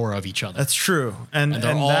an hour of each other. That's true. And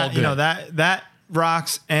they're all that, good. You know, that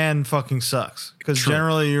rocks and fucking sucks. Because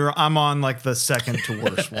generally I'm on like the second to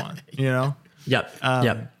worst one, you know? Yep.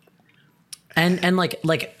 And like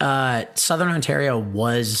Southern Ontario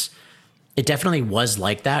it definitely was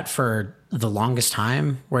like that for the longest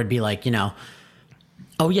time where it'd be like, you know,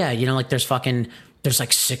 oh yeah, you know, like there's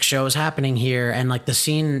like 6 shows happening here. And like the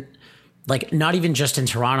scene, like not even just in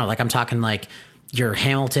Toronto, like I'm talking like your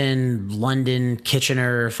Hamilton, London,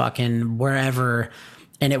 Kitchener, fucking wherever.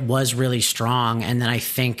 And it was really strong. And then I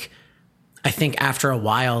think after a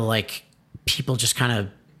while, like people just kind of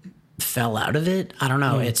fell out of it. I don't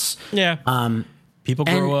know. It's people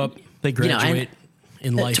grow up, they graduate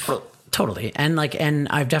in life. Totally. And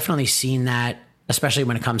I've definitely seen that, especially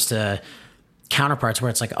when it comes to Counterparts, where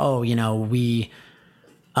it's like, oh, you know, we,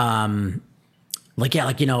 you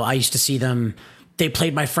know, I used to see them, they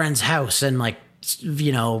played my friend's house and like,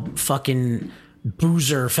 you know, fucking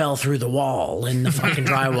boozer fell through the wall in the fucking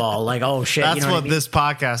drywall. Like, oh shit. That's you know what this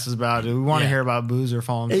podcast is about. We want to hear about boozer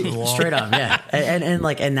falling through the wall. Straight up. Yeah.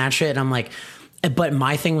 and that shit. And I'm like, but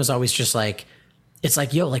my thing was always just like, it's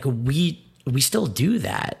like, yo, like we still do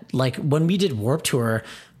that. Like when we did Warped Tour,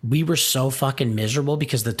 we were so fucking miserable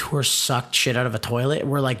because the tour sucked shit out of a toilet.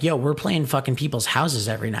 We're like, yo, we're playing fucking people's houses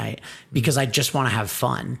every night because I just want to have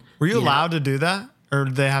fun. Were you allowed to do that? Or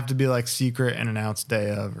do they have to be like secret and announced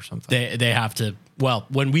day of or something? They have to. Well,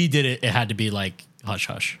 when we did it, it had to be like hush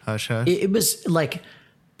hush. Hush hush. It was like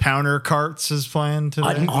Counterparts is playing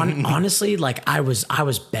today. Honestly, like I was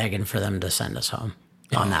begging for them to send us home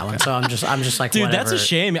on that one. So I'm just like, dude, whatever. That's a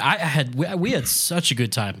shame. We had such a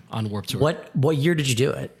good time on Warped Tour. What year did you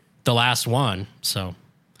do it? The last one. So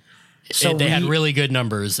they had really good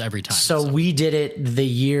numbers every time. So we did it the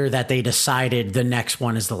year that they decided the next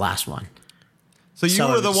one is the last one. So you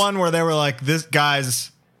were the one where they were like, this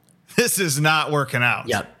is not working out.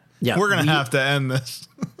 Yep. We're going to have to end this.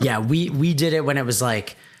 Yeah. We did it when it was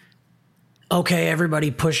like, okay,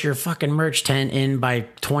 everybody push your fucking merch tent in by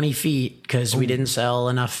 20 feet because we didn't sell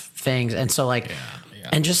enough things. And so like,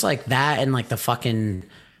 and just like that and like the fucking,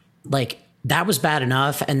 like that was bad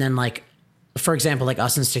enough. And then like, for example, like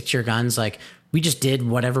us and Stick to Your Guns, like we just did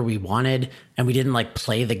whatever we wanted and we didn't like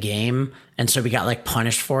play the game. And so we got like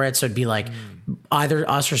punished for it. So it'd be like either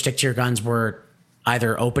us or Stick to Your Guns were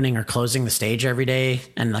either opening or closing the stage every day.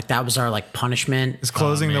 And like, that was our like punishment. Is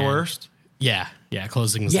closing the worst? Yeah. Yeah.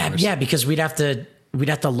 Closing was the worst. Yeah. Because we'd have to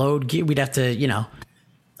load gear. We'd have to, you know,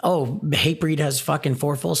 oh, Hatebreed has fucking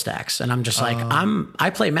 4 full stacks. And I'm just like, I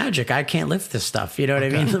play Magic. I can't lift this stuff. You know what I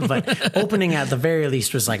mean? But opening at the very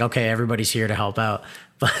least was like, okay, everybody's here to help out.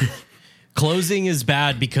 But closing is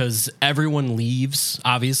bad because everyone leaves,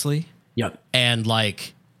 obviously. Yep. And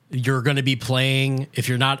like, you're going to be playing, if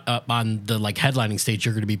you're not up on the like headlining stage,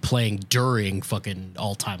 you're going to be playing during fucking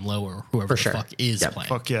All Time Low or whoever the fuck is playing.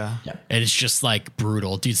 Fuck yeah. Yep. And it's just like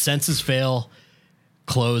brutal. Dude, Senses Fail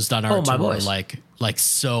closed on our tour like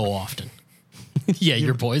so often. Yeah,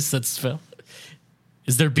 your boys, Senses Fail.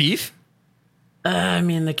 Is there beef? I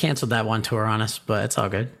mean, they canceled that one tour on us, but it's all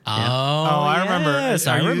good. I remember.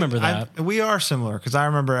 I remember that. We are similar because I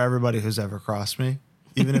remember everybody who's ever crossed me,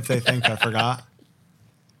 even if they think I forgot.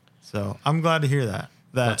 So I'm glad to hear that.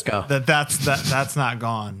 Let's go. That's not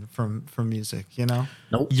gone from music, you know?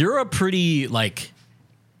 Nope. You're a pretty like,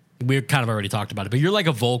 we kind of already talked about it, but you're like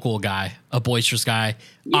a vocal guy, a boisterous guy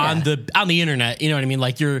on the internet. You know what I mean?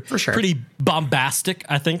 Like you're pretty bombastic,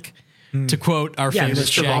 I think. To quote our famous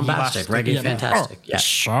Mr. Bombastic, Reggae Fantastic.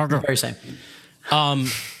 Yeah, very same.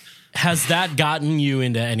 Has that gotten you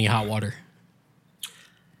into any hot water?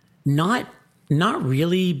 Not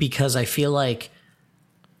really, because I feel like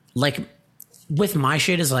with my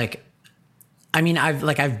shit is like, I mean,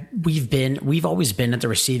 we've always been at the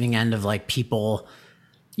receiving end of like people,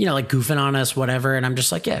 you know, like goofing on us, whatever. And I'm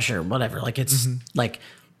just like, yeah, sure, whatever. Like it's like,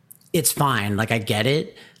 it's fine. Like I get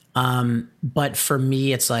it. But for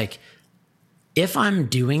me, it's like, if I'm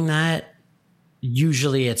doing that,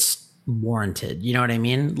 usually it's warranted. You know what I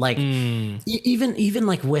mean? Like even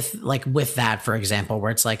like with that, for example,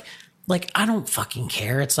 where it's like, like, I don't fucking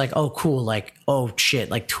care. It's like, oh, cool. Like, oh shit,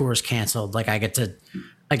 like tour's canceled. Like I get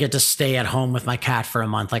to stay at home with my cat for a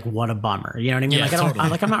month. Like, what a bummer. You know what I mean? Yeah,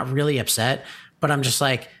 like, I'm not really upset, but I'm just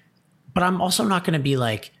like, but I'm also not going to be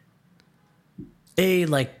like, hey,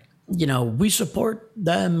 like, you know, we support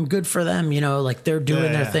them. Good for them. You know, like they're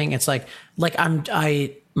doing their thing. It's like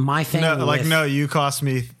my thing. No, like, no, you cost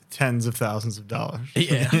me tens of thousands of dollars.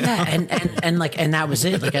 Yeah. And like, and that was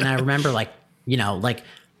it. Like, and I remember like, you know, like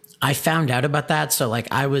I found out about that. So like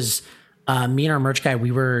I was, me and our merch guy,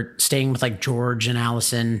 we were staying with like George and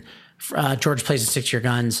Allison. George plays in 6 Year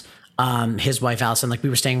Guns. His wife Allison, like we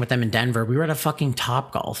were staying with them in Denver. We were at a fucking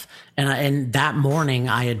Topgolf, and that morning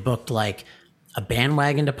I had booked like a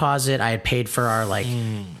bandwagon deposit. I had paid for our like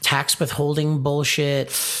tax withholding bullshit,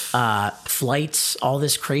 flights, all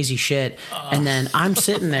this crazy shit, and then I'm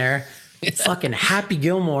sitting there, fucking Happy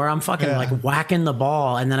Gilmore. I'm fucking like whacking the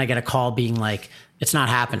ball, and then I get a call being like, "It's not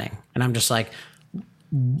happening," and I'm just like,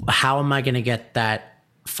 how am I going to get that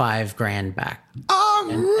 $5,000 back?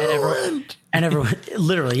 And everyone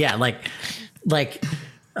literally, yeah, like,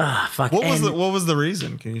 fuck. What was the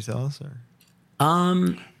reason? Can you tell us? Or?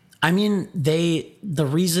 I mean, the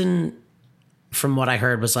reason from what I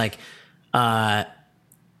heard was like, the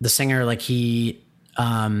singer, like his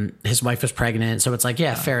wife was pregnant. So it's like,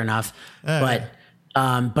 yeah, fair enough.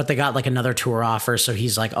 But they got like another tour offer. So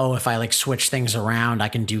he's like, oh, if I like switch things around, I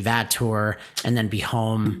can do that tour and then be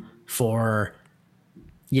home for,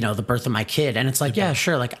 you know, the birth of my kid. And it's like, yeah,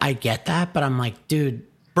 sure. Like I get that, but I'm like, dude,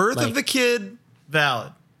 birth of the kid,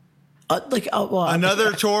 valid.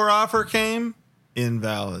 Another tour offer came,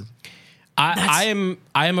 invalid. I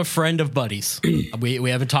am a friend of Buddy's. We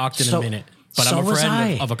haven't talked in a minute. But I'm a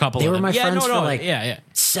friend of a couple of them. They were my friends for like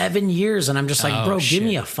 7 years. And I'm just like, bro, give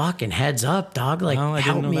me a fucking heads up, dog. Like,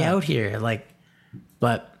 help me out here. Like,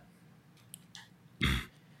 but.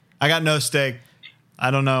 I got no stake.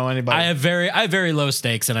 I don't know anybody. I have very low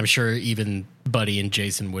stakes. And I'm sure even Buddy and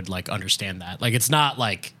Jason would like understand that. Like, it's not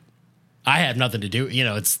like I have nothing to do. You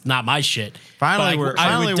know, it's not my shit. Finally, we're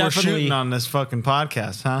shooting on this fucking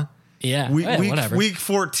podcast, huh? Yeah, week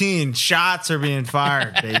 14, shots are being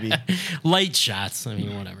fired, baby. Light shots. I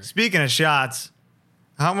mean, whatever. Speaking of shots,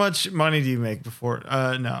 how much money do you make before?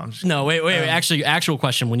 No, wait. Actually, actual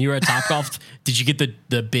question. When you were at Topgolf, did you get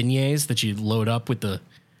the beignets that you load up with the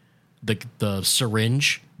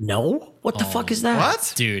syringe? No. What the fuck is that?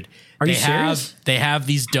 What, dude? Are you serious? They have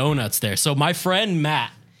these donuts there. So my friend Matt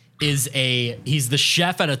he's the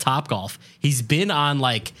chef at a Topgolf. He's been on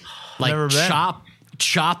like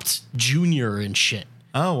Chopped Junior and shit.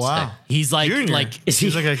 Oh wow, so he's like Junior?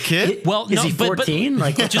 He's like a kid. Well, is he 14?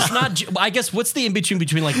 Like just not. I guess what's the in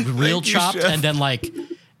between like real Chopped and then like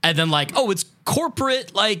oh, it's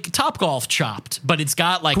corporate like Topgolf Chopped, but it's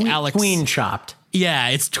got like Queen Chopped. Yeah,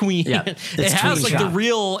 it's tween. Yeah, it has like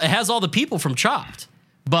Chopped. It has all the people from Chopped,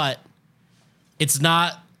 but it's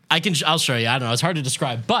not. I'll show you. I don't know. It's hard to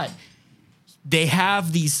describe, but. They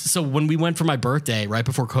have these. So when we went for my birthday, right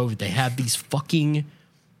before COVID, they had these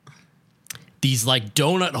like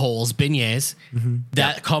donut holes, beignets,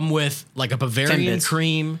 that come with like a Bavarian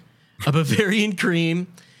cream,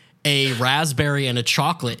 a raspberry, and a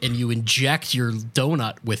chocolate, and you inject your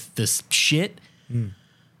donut with this shit.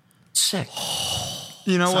 Sick.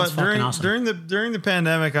 You know what? Awesome. During the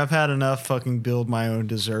pandemic, I've had enough fucking build my own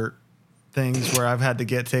dessert things where I've had to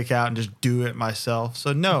get takeout and just do it myself.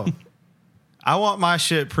 So no. I want my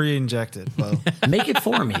shit pre-injected, Bo. Make it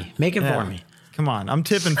for me. For me. Come on. I'm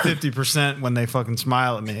tipping 50% when they fucking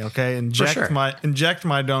smile at me, okay? Inject my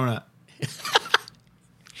donut.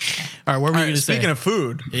 All right, what were you going to say? Speaking of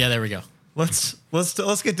food. Yeah, there we go. Let's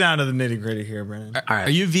get down to the nitty-gritty here, Brennan. All right.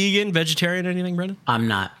 Are you vegan, vegetarian, or anything, Brennan? I'm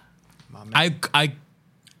not. I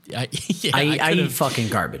eat fucking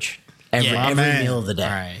garbage every meal of the day. All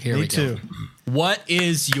right, here we go. Me too. What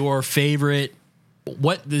is your favorite...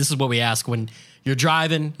 This is what we ask when you're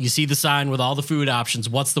driving, you see the sign with all the food options.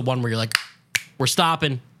 What's the one where you're like, we're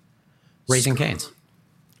stopping? Raising Cane's.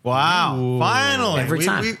 Wow. Ooh. Finally.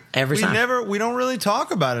 Every time. We don't really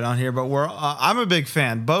talk about it on here, but I'm a big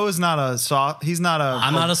fan. Bo is not a sauce. I'm not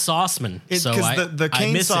a sauceman. Because the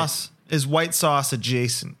cane sauce is white sauce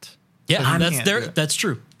adjacent. Yeah, that's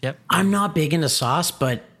true. Yep. I'm not big into sauce,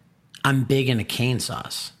 but I'm big into cane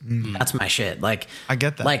sauce. Mm-hmm. That's my shit. Like, I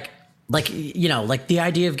get that. Like, you know, like the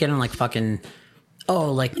idea of getting like fucking,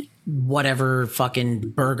 like whatever fucking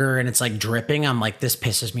burger and it's like dripping. I'm like, this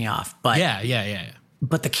pisses me off. But yeah.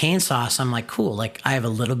 But the cane sauce, I'm like, cool. Like I have a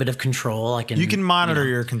little bit of control. You can monitor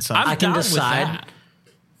your consumption. I can decide. With that.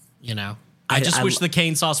 You know, I just wish the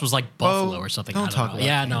cane sauce was like buffalo or something. Don't talk about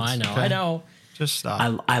I know. Just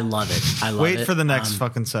stop. I love it. I love it. Wait for the next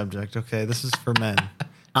fucking subject. Okay, this is for men.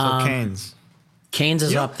 So Cane's. Cane's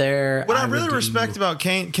is up there. What I really respect about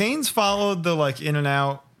Cane's followed the like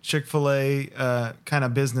In-N-Out, Chick-fil-A kind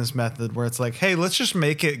of business method where it's like, hey, let's just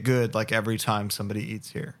make it good like every time somebody eats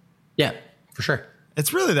here. Yeah, for sure.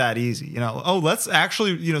 It's really that easy, you know. Oh, let's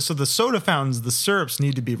actually, you know, so the soda fountains, the syrups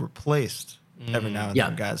need to be replaced every now and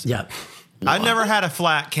then, guys. Yeah. I've never had a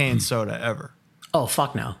flat cane soda ever. Oh,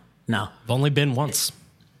 fuck no. No. I've only been once.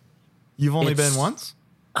 You've only been once?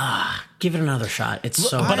 Give it another shot. It's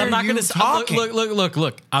so But I'm not going to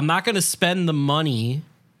look. I'm not going to spend the money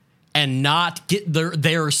and not get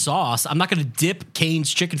their sauce. I'm not going to dip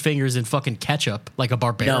Cane's chicken fingers in fucking ketchup like a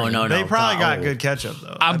barbarian. No. They probably got good ketchup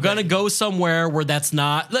though. I'm going to go somewhere where that's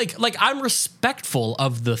not like I'm respectful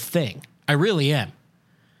of the thing. I really am.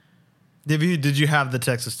 Did you have the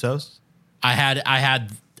Texas toast? I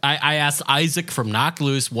asked Isaac from Knocked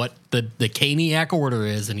Loose what the Caniac order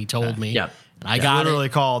is, and he told me. Yep. And I got literally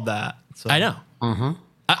it. called that. So. I know. Mm-hmm.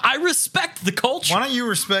 I respect the culture. Why don't you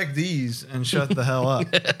respect these and shut the hell up?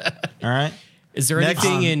 All right. Is there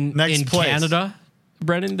anything in place. Canada,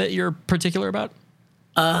 Brennan, that you're particular about?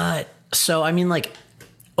 So I mean, like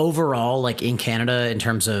overall, like in Canada, in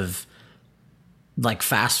terms of like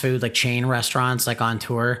fast food, like chain restaurants, like on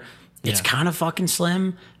tour, it's kind of fucking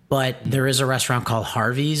slim. But there is a restaurant called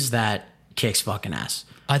Harvey's that kicks fucking ass.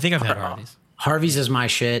 I think I've had Harvey's. Harvey's is my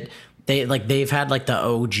shit. They've had like the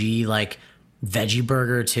OG like veggie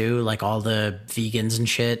burger too, like all the vegans and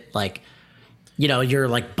shit. Like, you know, your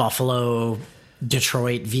like Buffalo,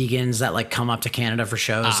 Detroit vegans that like come up to Canada for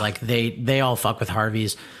shows. Like they all fuck with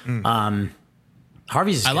Harvey's.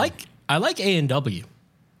 Harvey's is good. I like A&W.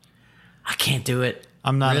 I can't do it.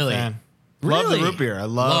 I'm not Really? a fan. Love the root beer. I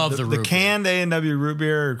love the root beer. canned A&W root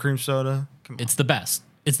beer or cream soda. Come on. It's the best.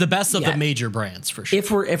 It's the best of the major brands for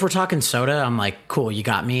sure. If we're talking soda, I'm like, cool, you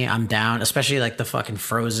got me. I'm down. Especially like the fucking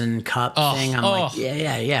frozen cup thing. I'm like,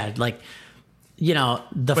 yeah. Like, you know,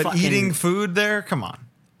 but eating food there, come on.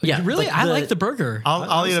 Yeah, really, like I like the burger.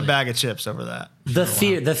 I'll eat a bag of chips over that. The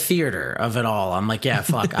theater of it all. I'm like, yeah,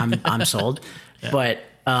 fuck, I'm sold. Yeah. But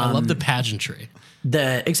I love the pageantry.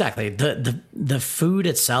 The food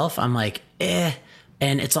itself, I'm like, and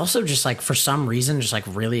it's also just like for some reason just like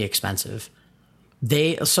really expensive.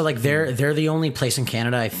 They're the only place in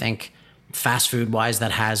Canada, I think, fast food wise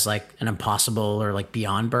that has like an Impossible or like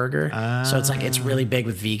Beyond Burger. So it's like it's really big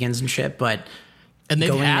with vegans and shit. But and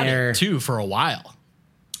they've had it too for a while.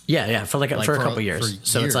 Yeah, for a couple years.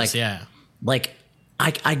 So it's like like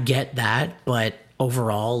I get that, but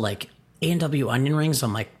overall, like A&W onion rings,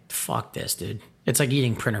 I'm like, fuck this, dude. It's like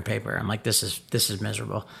eating printer paper. I'm like, this is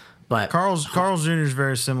miserable. But Carl's Jr. is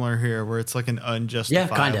very similar here, where it's like an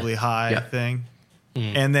unjustifiably high thing.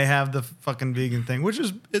 And they have the fucking vegan thing, which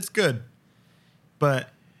is, it's good. But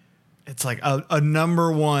it's like a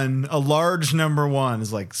number one, a large number one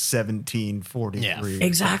is like 17.43. Yeah,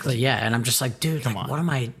 exactly. Yeah. And I'm just like, dude, come on. What am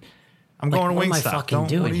I? I'm going to Wingstop. What am I fucking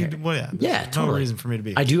doing here? Yeah, totally. No reason for me to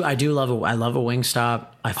be. I do love I love a Wingstop.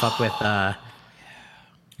 I fuck with. I'm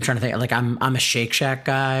trying to think. Like I'm a Shake Shack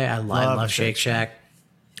guy. I love Shake Shack.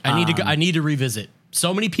 I need to revisit.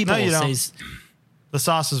 So many people say the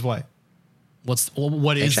sauce is white.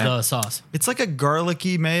 What is the sauce? It's like a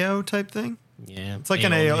garlicky mayo type thing. Yeah, it's like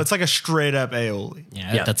aioli. It's like a straight up aioli.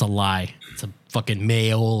 Yeah, that's a lie. It's a fucking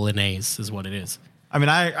mayonnaise is what it is. I mean,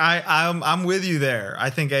 I'm with you there.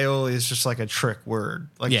 I think aioli is just like a trick word,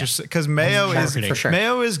 like just because mayo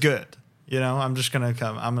is good. You know, I'm gonna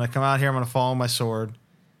come out here. I'm gonna follow my sword.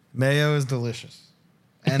 Mayo is delicious,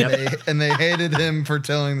 and they hated him for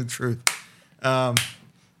telling the truth.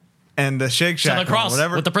 And the Shake Shack,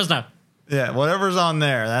 whatever with the prisoner. Yeah, whatever's on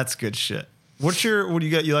there, that's good shit. What do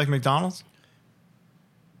you got? You like McDonald's?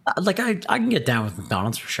 Like I can get down with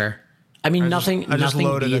McDonald's for sure. I mean, nothing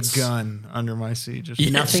loaded beats a gun under my seat.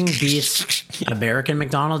 Nothing beats American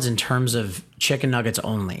McDonald's in terms of chicken nuggets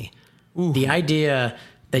only. Ooh. The idea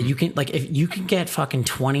that you can if you can get fucking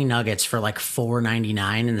 20 nuggets for like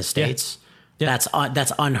 $4.99 in the States. Yeah.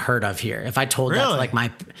 That's unheard of here. If I told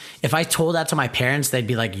that to my parents, they'd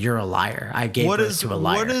be like, "You're a liar." I gave birth to a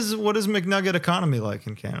liar. What is McNugget economy like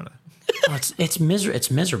in Canada? It's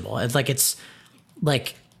miserable. It's like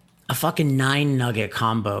a fucking 9 nugget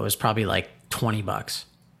combo is probably like $20.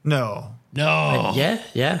 No.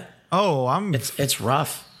 Yeah. Oh, it's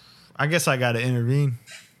rough. I guess I got to intervene.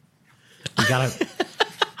 You gotta.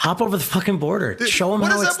 Hop over the fucking border. Dude, show them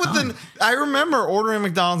how it's done. I remember ordering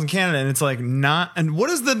McDonald's in Canada, and it's like not. And what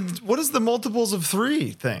is the multiples of 3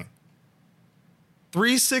 thing?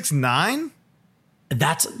 3, 6, 9?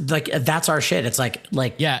 That's our shit. It's like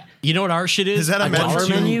Yeah, you know what our shit is? Is that a dollar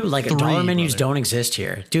menu? Like dollar menus brother. don't exist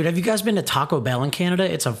here, dude. Have you guys been to Taco Bell in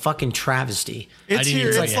Canada? It's a fucking travesty. It's didn't here.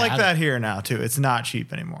 even It's know you like had that here now too. It's not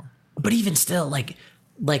cheap anymore. But even still, like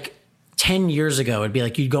 10 years ago, it'd be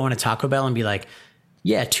like you'd go in a Taco Bell and be like,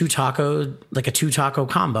 yeah, two taco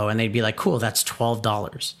combo, and they'd be like, cool, that's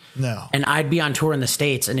 $12. No. And I'd be on tour in the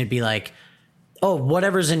States, and it'd be like, oh,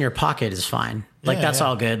 whatever's in your pocket is fine. Like, Yeah, that's yeah.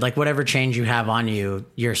 all good. Like, whatever change you have on you,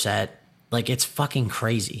 you're set. Like, it's fucking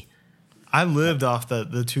crazy. I lived off the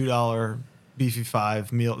 $2 beefy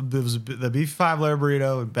five meal. There was the beefy five layer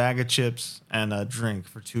burrito, a bag of chips, and a drink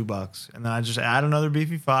for $2. And then I just add another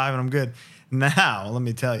beefy five, and I'm good. Now, let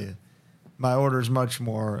me tell you, my order is much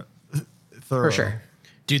more thorough. For sure.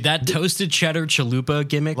 Dude, that toasted cheddar chalupa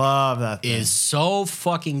gimmick Love that thing. is so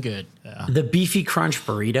fucking good. The beefy crunch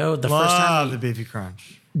burrito, the first Love time the beefy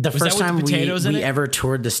crunch. the Was first that with time potatoes in we it? ever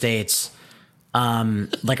toured the States,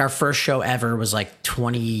 like our first show ever was like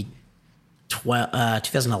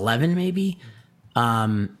 2011 maybe,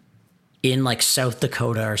 in like South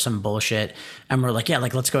Dakota or some bullshit. And we're like, yeah,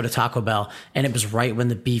 like let's go to Taco Bell. And it was right when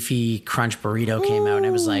the beefy crunch burrito came out. And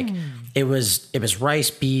it was like, it was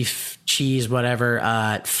rice, beef, cheese,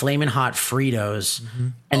 whatever, flaming hot Fritos.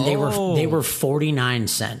 And they were 49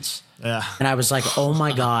 cents. Yeah. And I was like, oh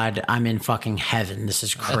my God, I'm in fucking heaven. This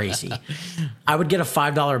is crazy. I would get a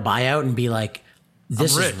 $5 buyout and be like,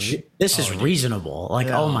 this rich. is reasonable. Like,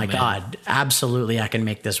 oh my man. God, absolutely, I can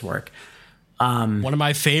make this work. One of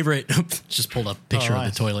my favorite, just pulled up a picture of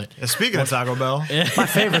the toilet. Yeah, speaking of Taco Bell, My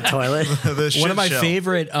favorite toilet. the shit One of my show.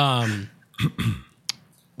 favorite, one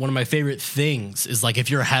of my favorite things is like if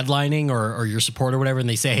you're headlining or your support or whatever, and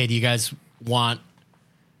they say, "Hey, do you guys want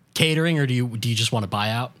catering or do you just want to buy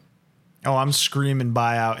out?" Oh, I'm screaming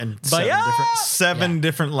buyout in seven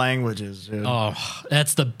different languages, dude. Oh,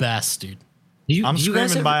 that's the best, dude. I'm do you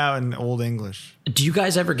guys screaming ever, buyout in Old English. do you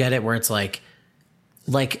guys ever get it where it's like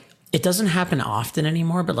it doesn't happen often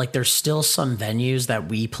anymore, but like there's still some venues that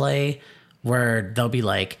we play where they'll be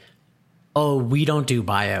like, oh, we don't do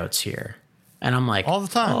buyouts here. And I'm like, All the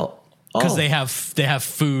time. Because they have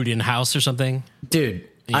food in house or something. dude,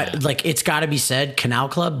 like it's got to be said, Canal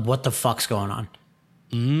Club, what the fuck's going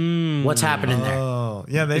on? What's happening there? Oh,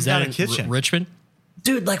 yeah, they've Is got that a in kitchen. Richmond?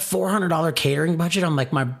 Dude, like $400 catering budget. I'm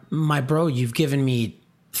like, my bro, you've given me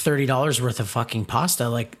 $30 worth of fucking pasta.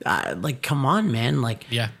 Like, come on, man. Like,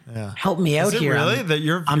 Yeah. help me out Is it here. really that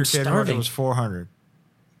your I'm catering budget starving. was 400?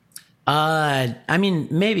 I mean,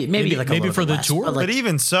 maybe like a maybe little for bit the less, tour? but, like, But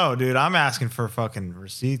even so, dude, I'm asking for fucking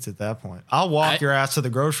receipts at that point. I'll walk your ass to the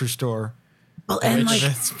grocery store. well, and like,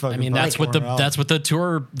 That's fucking I mean, that's what $400. that's what the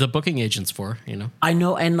tour, the booking agent's for, you know? I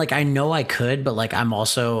know, and like, I know I could, but like, I'm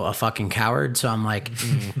also a fucking coward. So I'm like,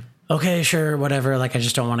 okay, sure, whatever. Like, I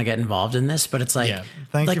just don't want to get involved in this. But it's like, Yeah.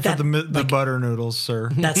 Thank like you for that- the butter noodles, sir.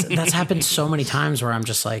 that's happened so many times where I'm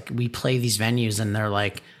just like, we play these venues and they're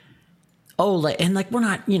like, oh, like, and like, we're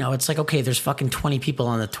not, you know, it's like, okay, there's fucking 20 people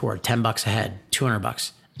on the tour, $10 a head,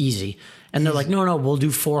 $200, easy. And they're like, no, we'll do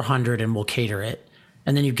 400 and we'll cater it.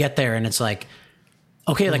 And then you get there and it's like,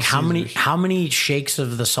 okay, like how many shakes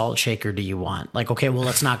of the salt shaker do you want? Like, okay, well,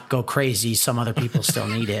 let's not go crazy. Some other people still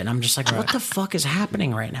need it. And I'm just like, what the fuck is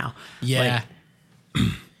happening right now? Yeah.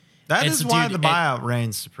 That It's- is why dude, the buyout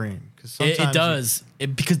reigns supreme. Because It does.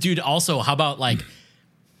 Because, dude, also, how about like,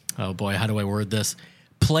 oh boy, how do I word this?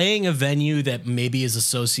 Playing a venue that maybe is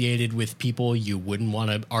associated with people you wouldn't want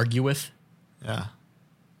to argue with. Yeah.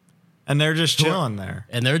 And they're just chilling there.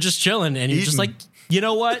 And they're just chilling. And you're just Eating. like, you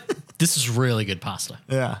know what? This is really good pasta.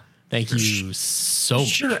 Yeah. Thank you so much.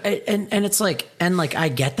 Sure. And it's like, and like, I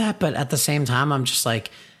get that. But at the same time, I'm just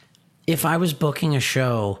like, if I was booking a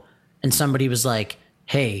show and somebody was like,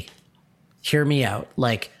 hey, hear me out.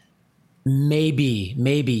 Like,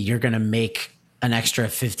 maybe you're going to make an extra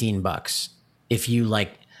 $15 if you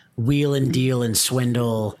like wheel and deal and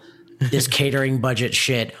swindle this catering budget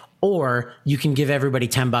shit, or you can give everybody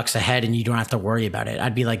 $10 a head and you don't have to worry about it.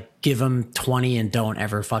 I'd be like, give them 20 and don't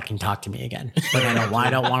ever fucking talk to me again. Like, I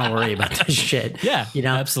don't want to worry about this shit. Yeah, you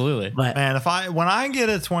know, absolutely. But Man, when I get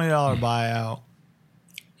a $20 buyout,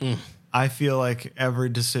 I feel like every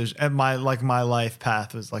decision at my life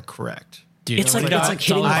path was like correct. Dude, it's like hitting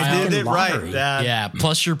the I did fucking it right. lottery. Dad. yeah.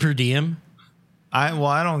 Plus your per diem.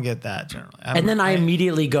 I don't get that generally. And then I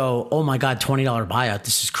immediately go, oh my God, $20 buyout.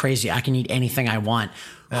 This is crazy. I can eat anything I want.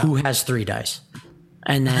 Who has 3 dice?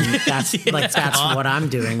 And then that's that's what I'm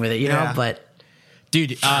doing with it, you know? Yeah. But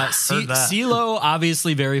Dude, that. CeeLo,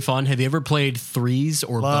 obviously very fun. Have you ever played threes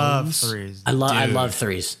or love bones? threes. I love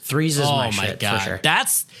threes. Threes is my shit for sure.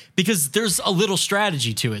 That's because there's a little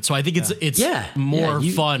strategy to it. So I think it's Yeah. more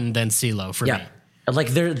Yeah, fun than CeeLo for me. Like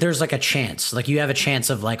there's like a chance. Like you have a chance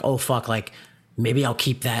of like, oh fuck, like maybe I'll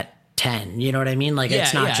keep that 10. You know what I mean? Like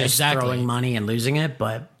it's not just throwing money and losing it,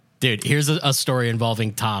 but dude, here's a story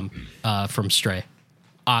involving Tom from Stray.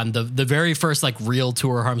 On the very first like real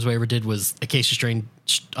tour Harm's Way ever did was Acacia Strain,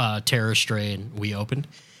 Terror Stray, and we opened.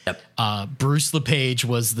 Yep. Bruce LePage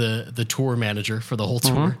was the tour manager for the whole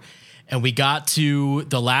tour, and we got to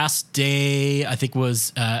the last day. I think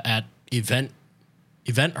was at Event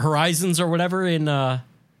Horizons or whatever in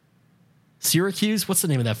Syracuse. What's the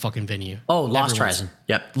name of that fucking venue? Oh, Lost Horizon.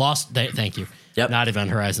 Yep. Thank you. Yep. Not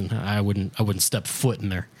Event Horizon. I wouldn't step foot in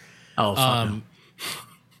there. Oh, fuck no.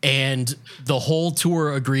 And the whole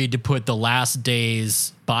tour agreed to put the last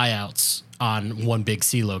day's buyouts on one big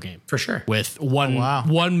CeeLo game. For sure. With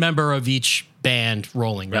one member of each band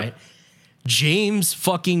rolling, right? James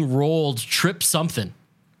fucking rolled Trip Something.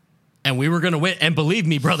 And we were going to win. And believe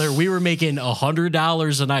me, brother, we were making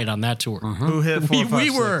 $100 a night on that tour. Who hit 4, 5, we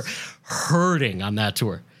 6? were hurting on that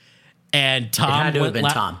tour. And Tom had to have been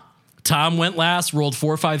Tom. Tom went last, rolled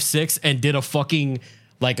 4, 5, 6, and did a fucking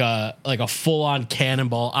like a full on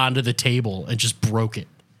cannonball onto the table and just broke it.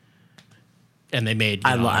 And they made.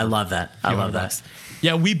 I love that. I love that.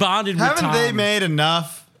 Yeah, we bonded with Tom. Haven't they made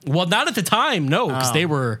enough? Well, not at the time, no, because they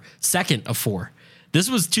were second of 4.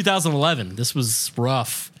 This was 2011. This was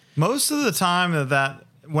rough. Most of the time that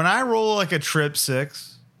when I roll like a Trip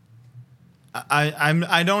 6,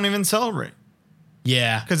 I don't even celebrate.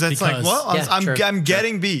 Yeah, because like, well, I'm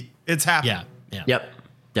getting beat. It's happening. Yeah. Yep.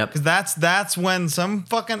 Because that's when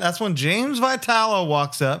James Vitalo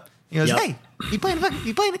walks up. He goes, "Hey, you playing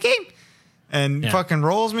the game?" And fucking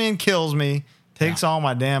rolls me and kills me. Takes all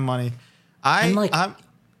my damn money. I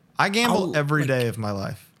gamble every day of my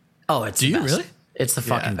life. Oh, it's do you best. really? It's the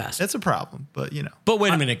fucking best. It's a problem, but you know. But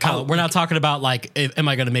wait a minute, Colin. We're not talking about like, am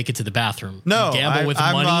I going to make it to the bathroom? No, you gamble with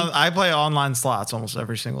money. I play online slots almost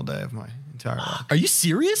every single day of my entire life. Are you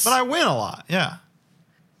serious? But I win a lot. Yeah.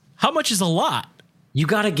 How much is a lot? You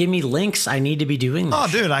got to give me links. I need to be doing this. Oh,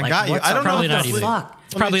 dude, I got you. I don't know if that's legal.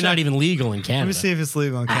 It's probably not even legal in Canada. Let me see if it's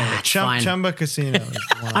legal in Canada. Chumba Casino.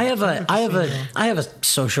 I have a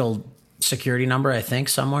social security number, I think,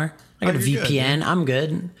 somewhere. I got a VPN. Good, I'm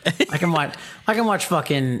good. I can watch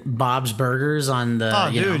fucking Bob's Burgers on the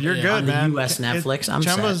you're good, man. The US Netflix. I'm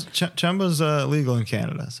set. Chumba's legal in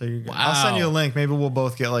Canada, so you're good. Wow. I'll send you a link. Maybe we'll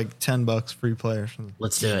both get like $10 free players.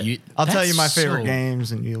 Let's do it. I'll tell you my favorite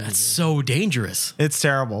games, and that's so dangerous. It's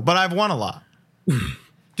terrible, but I've won a lot,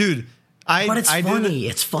 dude. But it's funny.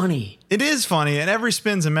 It's funny. It is funny, and every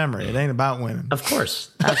spin's a memory. It ain't about winning. Of course.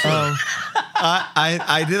 Absolutely.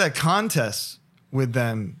 I did a contest with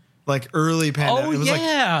them. Like early pandemic.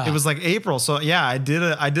 It was like April. So yeah, I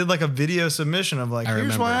did like a video submission of like,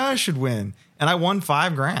 here's why I should win. And I won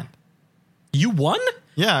 $5,000. You won?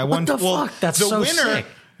 Yeah, I won. What the fuck? That's so sick.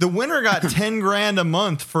 The winner got $10,000 a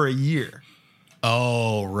month for a year.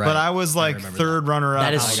 Oh, right. But I was like third runner up.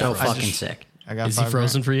 That is so fucking sick. Is he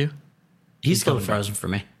frozen for you? He's still frozen for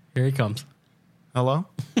me. Here he comes. Hello?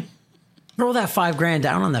 Roll that $5,000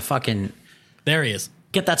 down on the fucking. There he is.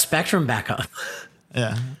 Get that Spectrum back up.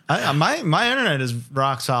 Yeah, my internet is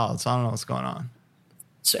rock solid, so I don't know what's going on.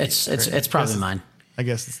 It's probably mine. I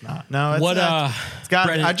guess it's not. No, it's not. It's got.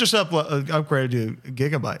 Brennan, I just upgraded to a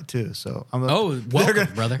gigabyte too, so welcome,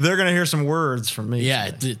 brother. They're gonna hear some words from me.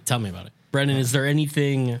 Yeah, tell me about it, Brendan. Is there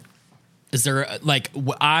anything? Is there like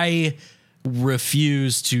I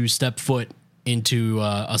refuse to step foot into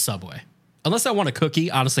a Subway unless I want a cookie.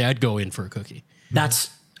 Honestly, I'd go in for a cookie. That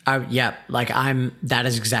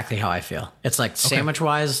is exactly how I feel. It's like sandwich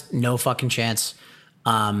wise, no fucking chance.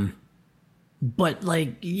 But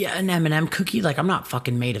like, an M&M cookie, like I'm not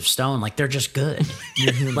fucking made of stone. Like they're just good.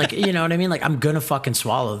 Like, you know what I mean? Like I'm going to fucking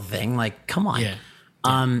swallow the thing. Like, come on. Yeah.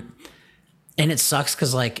 And it sucks.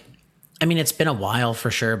 Cause like, I mean, it's been a while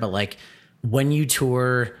for sure, but like when you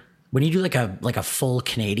do like a full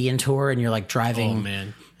Canadian tour and you're like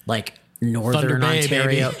driving like Northern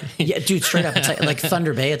Ontario. Yeah, dude, straight up. It's like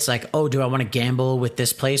Thunder Bay. It's like, oh, do I want to gamble with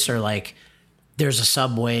this place? Or like, there's a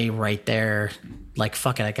Subway right there. Like,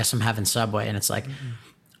 fuck it. I guess I'm having Subway. And it's like,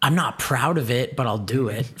 I'm not proud of it, but I'll do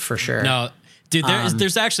it for sure. No, dude,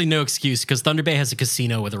 there's actually no excuse because Thunder Bay has a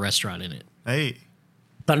casino with a restaurant in it. Hey.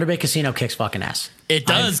 Thunder Bay Casino kicks fucking ass. It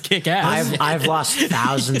does kick ass. I've lost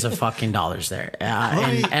thousands of fucking dollars there.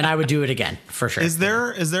 And I would do it again for sure. Is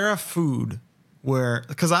there a food where,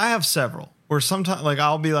 because I have several, where sometimes like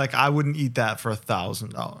I'll be like, I wouldn't eat that for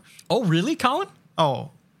 $1,000. Oh, really, Colin? Oh,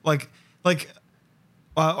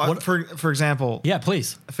 for example, yeah,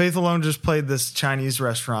 please. Faith Alone just played this Chinese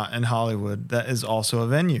restaurant in Hollywood that is also a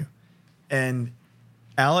venue, and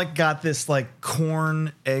Alec got this like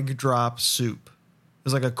corn egg drop soup,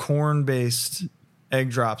 was like a corn-based egg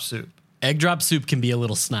drop soup. Egg drop soup can be a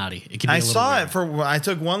little snotty. It can be I saw it I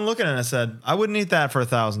took one look at it and I said, I wouldn't eat that for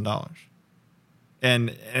 $1,000.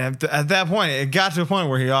 And at that point, it got to a point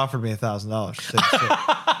where he offered me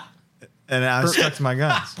 $1,000. And I stuck to my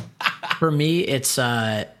guns. For me, it's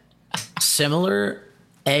similar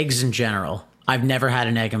eggs in general. I've never had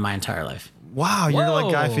an egg in my entire life. Wow, you're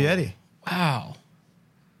like Guy Fieri. Wow.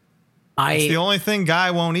 It's the only thing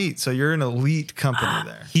Guy won't eat, so you're an elite company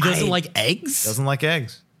there. He doesn't like eggs? Doesn't like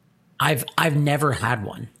eggs. I've never had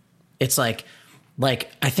one. It's like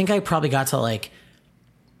I think I probably got to like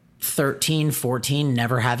 13, 14,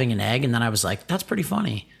 never having an egg. And then I was like, that's pretty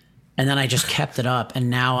funny. And then I just kept it up.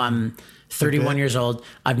 And now I'm 31 years old.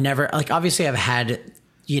 I've never, like, obviously I've had,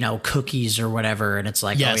 cookies or whatever. And it's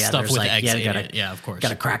like, stuff there's with like, eggs in gotta, it. Yeah, of course. Got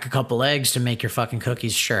to crack a couple eggs to make your fucking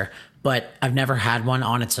cookies. Sure. But I've never had one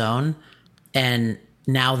on its own. And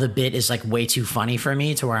now the bit is like way too funny for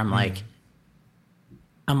me to where I'm like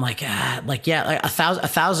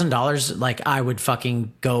 $1,000. Like I would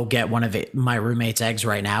fucking go get one of my roommate's eggs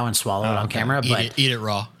right now and swallow it on camera. But eat it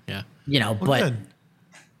raw. Yeah. But good.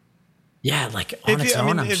 Yeah, like on its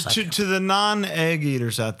own. To the non-egg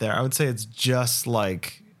eaters out there, I would say it's just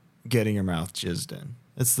like getting your mouth jizzed in.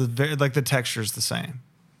 It's the texture's the same.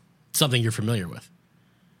 Something you're familiar with.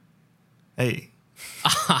 Hey.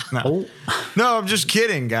 No, I'm just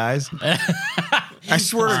kidding, guys. I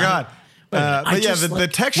swear to God. But yeah, the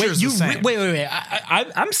texture is the same. Wait.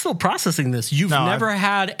 I'm still processing this. You've never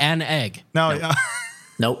had an egg. No.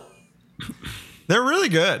 Nope. They're really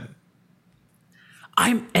good.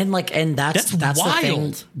 That's wild. the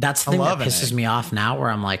thing. That's the thing that pisses me off now, where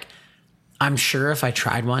I'm like, I'm sure if I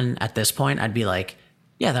tried one at this point, I'd be like,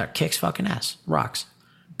 yeah, that kicks fucking ass. Rocks.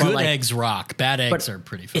 Good eggs rock. Bad eggs are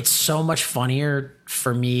pretty funny. It's so much funnier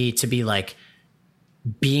for me to be like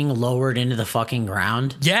being lowered into the fucking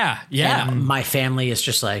ground. Yeah. And my family is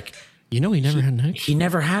just like, he never had an egg. He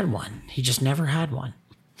never had one. He just never had one.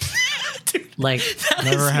 Dude, like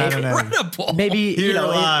never had an egg. Maybe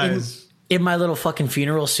in my little fucking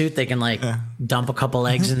funeral suit, they can dump a couple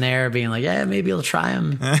eggs in there, being like, yeah, maybe he'll try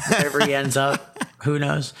them. Wherever he ends up, who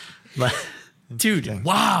knows? But dude,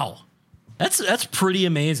 wow. That's pretty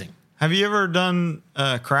amazing. Have you ever done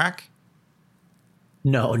crack?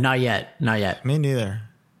 No, not yet. Not yet. Me neither.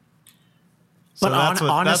 But so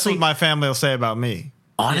honestly, that's what my family will say about me.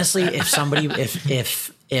 Honestly, if somebody,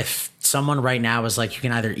 if someone right now is like, you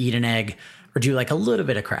can either eat an egg or do like a little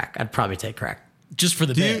bit of crack, I'd probably take crack. Just for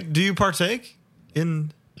the bit. Do you partake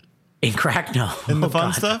in crack? No. In the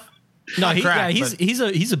fun stuff? No,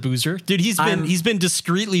 he's a boozer, dude. He's been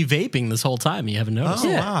discreetly vaping this whole time. You haven't noticed? Oh,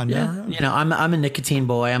 wow, yeah. I'm a nicotine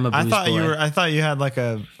boy. I'm a booze boy. I thought you had like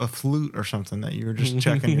a flute or something that you were just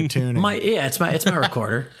checking your tuning. It's my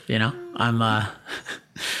recorder. I'm I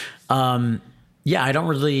don't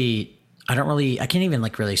really I can't even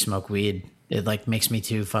like really smoke weed. It like makes me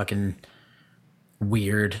too fucking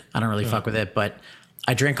weird. I don't really fuck with it, but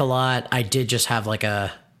I drink a lot. I did just have like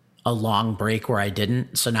a long break where I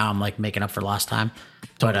didn't. So now I'm like making up for lost time.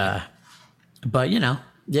 But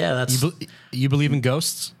that's. You believe in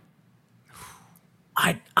ghosts?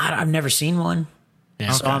 I've never seen one.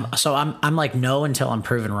 Yeah. So I'm like, no, until I'm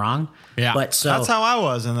proven wrong. Yeah. But so that's how I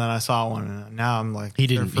was. And then I saw one and now I'm like,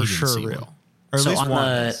 they're for sure real. Or at least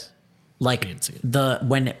one.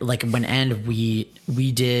 When End,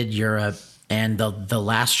 we did Europe, and the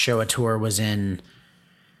last show a tour was in,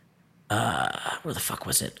 where the fuck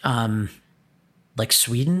was it? Like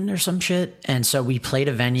Sweden or some shit. And so we played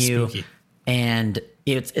a venue. Spooky. And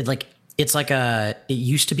it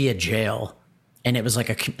used to be a jail, and it was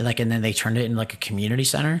and then they turned it into like a community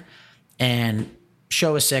center, and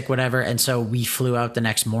show was sick, whatever. And so we flew out the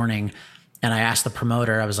next morning, and I asked the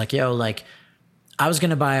promoter, I was like, yo, like I was going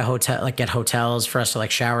to buy a hotel, like get hotels for us to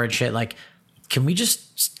like shower and shit. Like, can we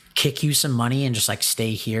just kick you some money and just like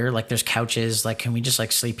stay here? Like there's couches, like, can we just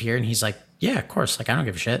like sleep here? And he's like, yeah, of course. Like, I don't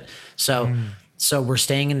give a shit. So we're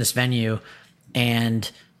staying in this venue, and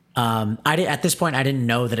at this point I didn't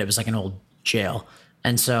know that it was like an old jail.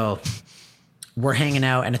 And so we're hanging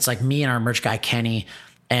out, and it's like me and our merch guy, Kenny,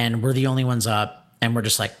 and we're the only ones up, and we're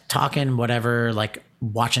just like talking, whatever, like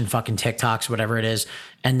watching fucking TikToks, whatever it is.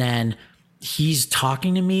 And then he's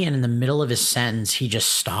talking to me, and in the middle of his sentence, he just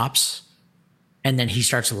stops, and then he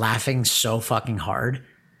starts laughing so fucking hard.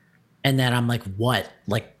 And then I'm like, what?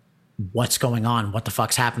 Like, what's going on? What the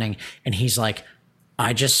fuck's happening? And he's like,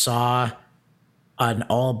 I just saw an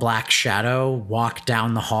all black shadow walk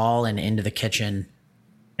down the hall and into the kitchen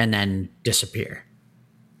and then disappear.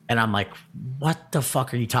 And I'm like, what the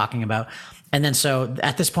fuck are you talking about? And then so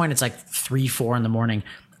at this point, it's like 3-4 in the morning.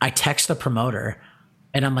 I text the promoter,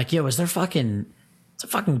 And I'm like, yo, is there fucking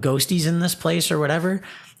ghosties in this place or whatever?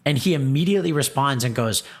 And he immediately responds and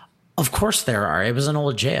goes, of course there are. It was an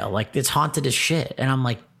old jail. Like, it's haunted as shit. And I'm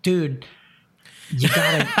like, dude, you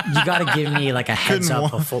gotta give me like a heads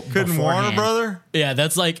up couldn't warn her, brother. Yeah,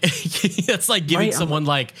 that's like giving someone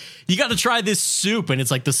like, you got to try this soup, and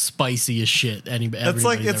it's like the spiciest shit.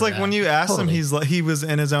 It's like when you ask him, he was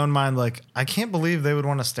in his own mind like, I can't believe they would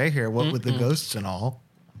want to stay here. What with the ghosts and all.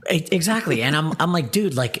 Exactly, and I'm like,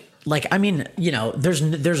 dude, like I mean, you know,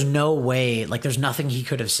 there's no way, like, there's nothing he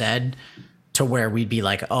could have said to where we'd be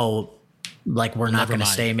like, oh, like, we're not going to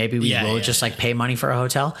stay. Maybe we will just like pay money for a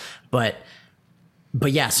hotel, but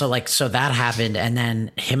yeah, so that happened, and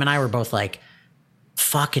then him and I were both like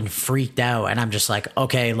fucking freaked out, and I'm just like,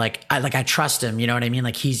 okay, like I trust him, you know what I mean?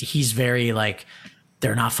 Like he's very like,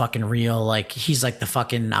 they're not fucking real. Like he's like the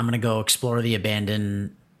fucking, I'm gonna go explore the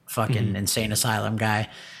abandoned fucking insane asylum guy.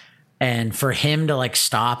 And for him to like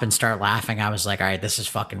stop and start laughing, I was like, all right, this is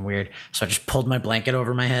fucking weird. So I just pulled my blanket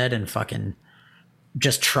over my head and fucking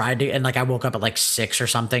just tried to, and like I woke up at like 6 or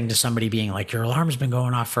something to somebody being like, your alarm's been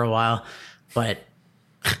going off for a while, but.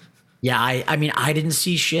 Yeah, I mean, I didn't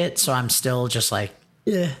see shit, so I'm still just like,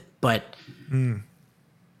 yeah. But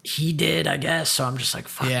he did, I guess. So I'm just like,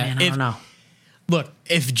 fuck, man, I don't know. Look,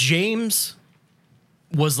 if James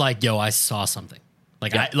was like, yo, I saw something.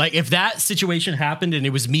 Like, if that situation happened and it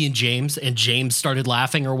was me and James started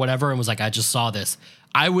laughing or whatever and was like, I just saw this,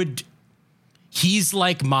 he's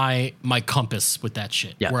like my compass with that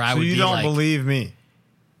shit. Yeah. Where I so would you be don't like, believe me?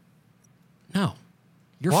 No.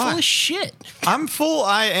 You're full of shit. I'm full.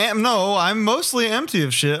 I am. No, I'm mostly empty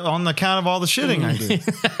of shit on account of all the shitting I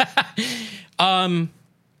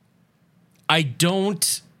do.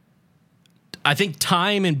 I think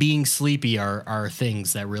time and being sleepy are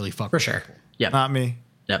things that really fuck for with sure. people. Yeah. Not me.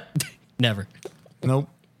 Yep. Never. Nope.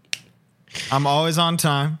 I'm always on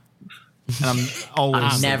time. And I'm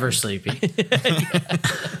always never sleepy.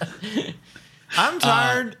 I'm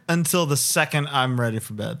tired until the second I'm ready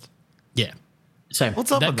for bed. Yeah. Same.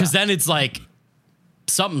 What's up with that? Because then it's like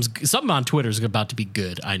something on Twitter is about to be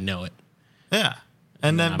good. I know it. Yeah.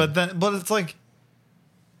 And then, but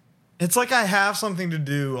it's like I have something to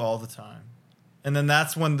do all the time. And then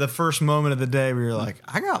that's when the first moment of the day where you're like,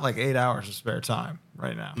 I got like 8 hours of spare time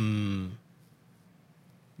right now.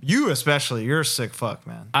 You especially, you're a sick fuck,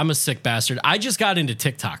 man. I'm a sick bastard. I just got into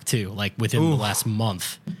TikTok too, like within the last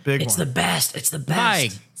month. It's the best. It's the best. My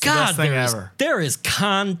God, ever. There is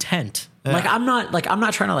content. Yeah. Like I'm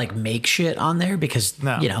not trying to like make shit on there because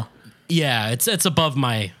you know. Yeah, it's above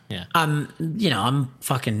my I'm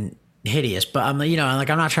fucking hideous, but I'm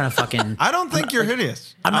not trying to fucking. I don't think you're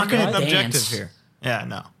hideous. I'm not going to objective here. Yeah,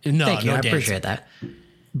 no. Thank you. I appreciate that.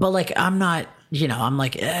 But like, I'm not. I'm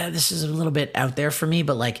like, this is a little bit out there for me.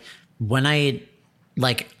 But like, when I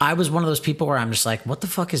was one of those people where I'm just like, what the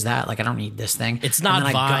fuck is that? Like, I don't need this thing. It's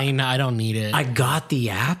not Vine. I don't need it. I got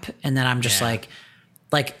the app, and then I'm just like.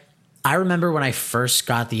 I remember when I first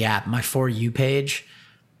got the app, my For You page,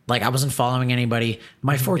 like I wasn't following anybody.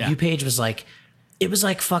 My For You page was like, it was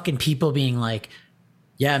like fucking people being like,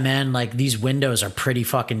 yeah, man, like these windows are pretty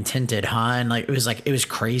fucking tinted, huh? And like, it was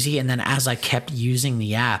crazy. And then as I kept using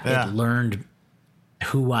the app, it learned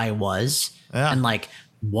who I was and like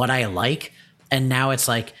what I like. And now it's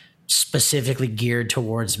like specifically geared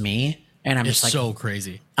towards me. And I'm just like, so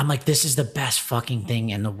crazy. I'm like, this is the best fucking thing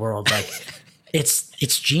in the world. Like,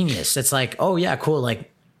 It's genius. It's like, oh yeah, cool. Like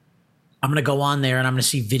I'm going to go on there and I'm going to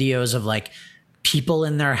see videos of like people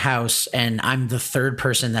in their house. And I'm the third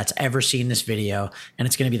person that's ever seen this video. And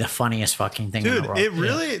it's going to be the funniest fucking thing in the world. It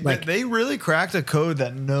really, they really cracked a code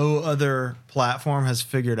that no other platform has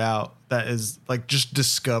figured out. That is like just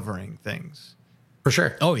discovering things. For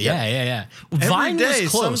sure. Oh yeah. Every day,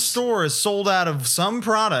 some store is sold out of some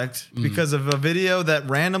product because of a video that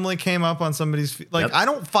randomly came up on somebody's feed. Like, I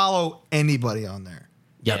don't follow anybody on there.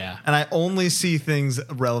 Yeah. And I only see things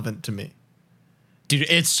relevant to me. Dude,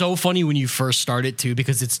 it's so funny when you first start it too,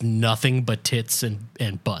 because it's nothing but tits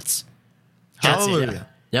and butts. Hallelujah.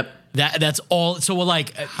 Yep. That's all. So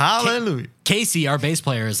like, hallelujah. Casey, our bass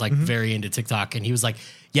player, is like very into TikTok, and he was like,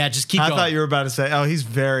 yeah, just keep going. I thought you were about to say, oh, he's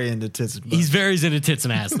very into tits and butts. He's very into tits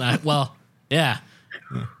and ass. Well, yeah.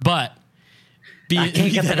 But I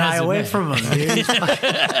can't get the guy away from him, dude.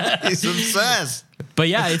 He's obsessed. But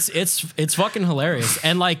yeah, it's fucking hilarious.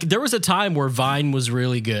 And like, there was a time where Vine was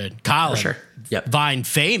really good. Colin, for sure. Yep. Vine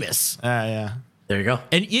famous. Yeah. There you go.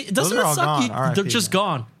 And it doesn't it suck? They're just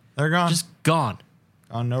gone. They're gone. Just gone.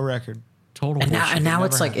 On no record. Total. And now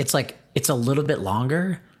it's like it's a little bit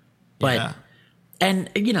longer, but And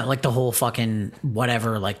like the whole fucking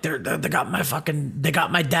whatever, like they got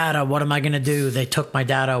my data. What am I gonna do? They took my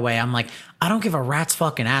data away. I'm like, I don't give a rat's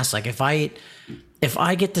fucking ass. Like if I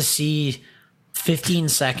get to see 15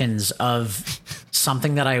 seconds of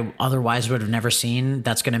something that I otherwise would have never seen,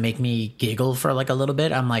 that's gonna make me giggle for like a little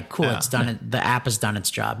bit. I'm like, cool, it's done. The app has done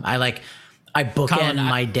its job. I bookend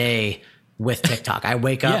my day with TikTok. I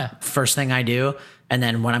wake up, first thing I do, and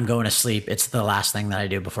then when I'm going to sleep, it's the last thing that I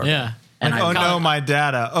do before bed. And like, my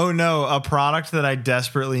data. Oh no, a product that I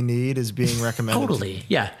desperately need is being recommended. Totally,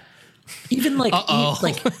 yeah. Even like,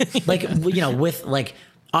 with like,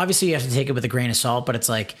 obviously you have to take it with a grain of salt, but it's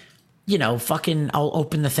like, fucking, I'll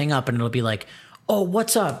open the thing up and it'll be like, oh,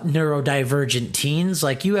 what's up, neurodivergent teens?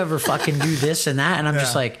 Like, you ever fucking do this and that? And I'm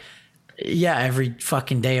just like, yeah, every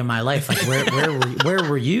fucking day of my life. Like, where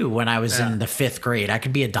were you when I was in the 5th grade? I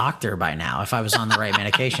could be a doctor by now if I was on the right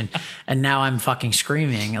medication. And now I'm fucking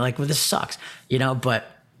screaming like, well, this sucks, But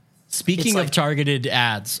speaking of targeted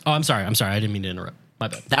ads, I'm sorry, I didn't mean to interrupt. My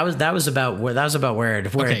bad. That was about where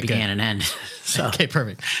it began and ended. So, okay,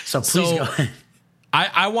 perfect. So please go ahead.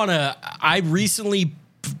 I recently,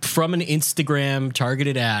 from an Instagram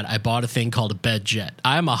targeted ad, I bought a thing called a bed jet.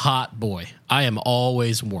 I'm a hot boy. I am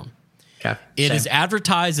always warm. Okay. It is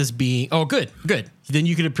advertised as being, good. Then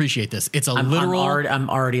you can appreciate this. It's I'm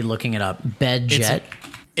already looking it up. Bed jet.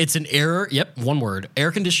 It's an one word,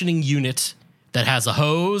 air conditioning unit that has a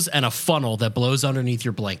hose and a funnel that blows underneath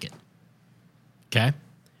your blanket. Okay.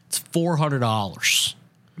 It's $400.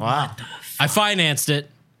 Wow. I financed it,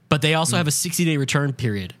 but they also have a 60-day return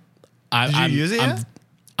period. Did you use it yet?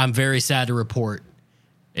 I'm very sad to report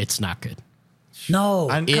it's not good. No,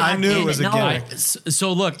 I knew it was a gimmick.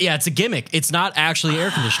 So look, it's a gimmick. It's not actually air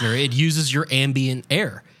conditioner. It uses your ambient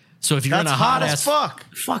air. So if you're in a hot ass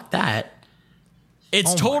fuck that.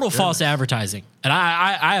 It's total false advertising. And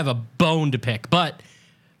I have a bone to pick, but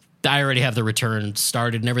I already have the return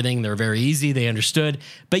started and everything. They're very easy. They understood.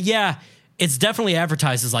 But yeah, it's definitely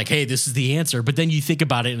advertised as like, hey, this is the answer. But then you think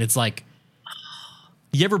about it and it's like,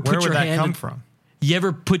 you ever put your hand come from? You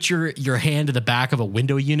ever put your hand to the back of a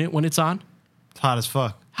window unit when it's on? It's hot as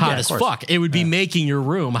fuck. Hot as fuck. It would be making your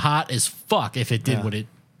room hot as fuck if it did what it.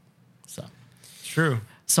 So it's true.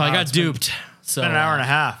 So I got duped. It's been an hour and a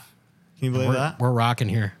half. Can you believe that? We're rocking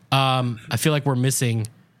here. I feel like we're missing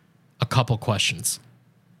a couple questions.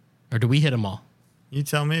 Or do we hit them all? You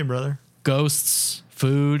tell me, brother. Ghosts,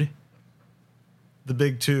 food. The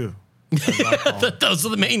big two. Those are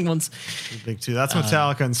the main ones. The big two. That's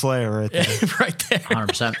Metallica and Slayer right there. Right there.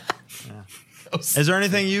 100%. Is there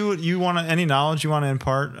anything you want to, any knowledge you want to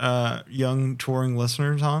impart young touring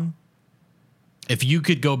listeners on? If you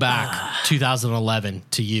could go back 2011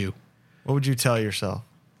 to you, what would you tell yourself?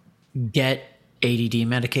 Get ADD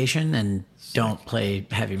medication and don't play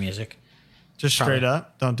heavy music. Just straight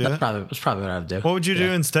up? Don't do it? That's probably what I would do. What would you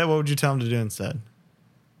do instead? What would you tell them to do instead?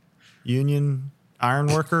 Union iron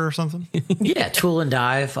worker or something? Yeah, tool and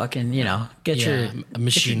die, fucking, get your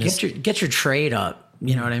machinist. Get your trade up.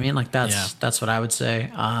 You know what I mean? Like that's what I would say.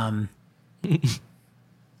 I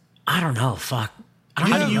don't know. Fuck.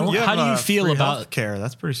 How do you feel about care?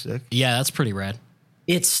 That's pretty sick. Yeah, that's pretty rad.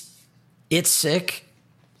 It's sick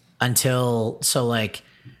until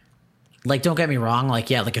don't get me wrong. Like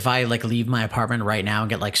if I leave my apartment right now and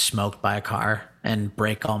get smoked by a car and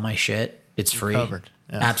break all my shit, it's free. Covered.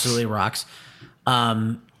 Yeah. Absolutely rocks.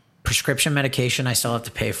 Prescription medication I still have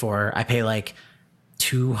to pay for. I pay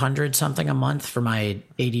 $200 something a month for my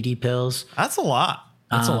ADD pills. That's a lot.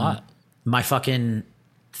 That's a lot. My fucking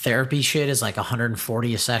therapy shit is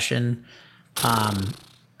 $140 a session. I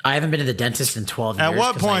haven't been to the dentist in 12 years. At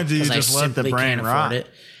what point do you just let the brain rot? It.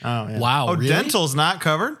 Oh, yeah. Wow. Oh, really? dental's not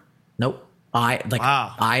covered? Nope.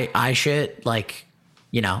 I shit,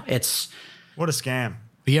 it's. What a scam. Have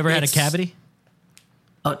you ever had a cavity?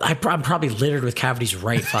 I'm probably littered with cavities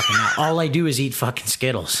right fucking now. All I do is eat fucking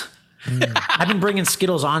Skittles. I've been bringing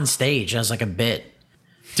Skittles on stage as a bit.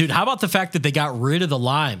 Dude, how about the fact that they got rid of the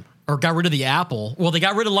lime or got rid of the apple? Well, they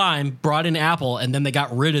got rid of lime, brought in apple, and then they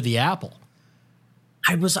got rid of the apple.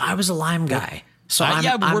 I was a lime guy. So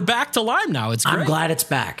we're back to lime now. It's great. I'm glad it's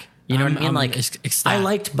back. You know what I mean? I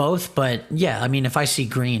liked both, but yeah, I mean, if I see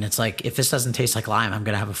green, it's if this doesn't taste like lime, I'm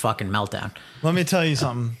going to have a fucking meltdown. Let me tell you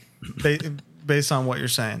something based on what you're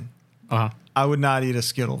saying. I would not eat a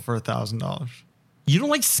Skittle for $1,000. You don't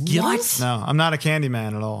like Skittles? What? No, I'm not a candy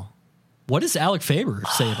man at all. What does Alec Faber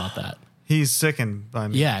say about that? He's sickened by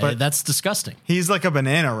me. Yeah, but that's disgusting. He's like a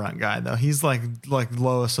banana run guy, though. He's like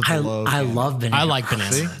lowest of the low. I love banana. I like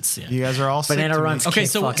banana runs. Yeah. You guys are all banana runs. Okay,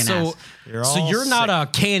 so you're not a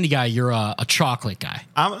candy guy. You're a chocolate guy.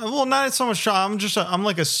 Not so much chocolate. I'm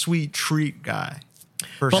like a sweet treat guy.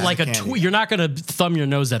 But like you're not gonna thumb your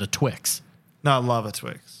nose at a Twix. No, I love a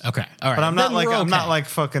Twix. Okay, all right. But I'm not like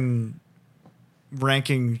fucking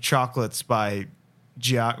ranking chocolates by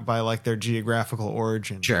like their geographical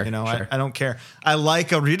origin. Sure, you know, sure. I don't care. I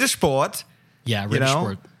like a Rittersport. Yeah,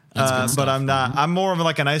 Rittersport. That's good stuff. But I'm not. I'm more of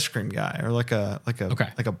like an ice cream guy, or like a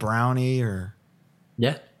brownie, or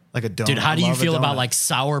like a donut. Dude, how do you feel about like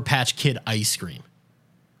Sour Patch Kid ice cream?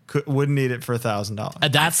 Wouldn't eat it for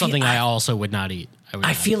 $1,000. That's something I also would not eat.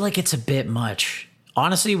 I feel like it's a bit much.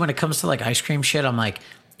 Honestly, when it comes to like ice cream shit, I'm like,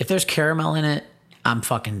 if there's caramel in it, I'm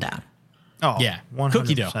fucking down. Oh yeah, 100%,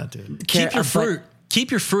 cookie dough. Dude.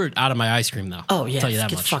 Keep your fruit out of my ice cream, though. Oh yeah, I'll tell you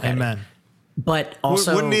that much. Amen. But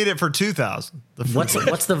also, wouldn't eat it for $2,000.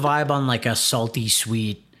 What's the vibe on like a salty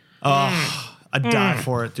sweet? Oh, I'd die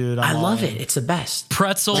for it, dude. I love it. It's the best.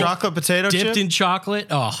 Pretzel, chocolate potato dipped chip? in chocolate.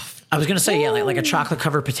 Oh, I was gonna say like a chocolate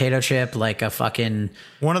covered potato chip, like a fucking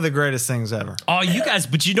one of the greatest things ever. Oh, you guys,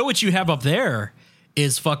 but you know what you have up there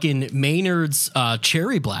is fucking Maynard's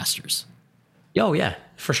cherry blasters. Oh yeah,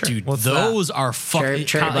 for sure. Dude, those are fucking.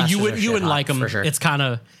 You wouldn't like them. Sure. It's kind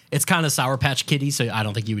of Sour Patch Kitty, so I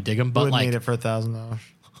don't think you would dig them. But wouldn't eat it for $1,000.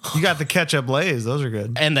 You got the ketchup Lay's; those are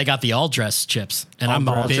good. And they got the all dressed chips, and I'm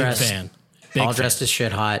a big fan. All dressed is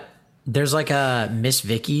shit hot. There's like a Miss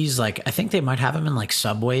Vicky's. Like I think they might have them in like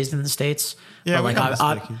Subways in the States. Yeah, but I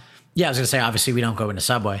was gonna say obviously we don't go into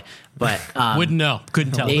Subway, but wouldn't know,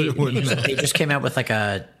 couldn't tell. They just came out with like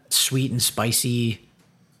a sweet and spicy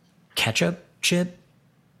ketchup chip.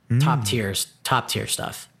 Top tier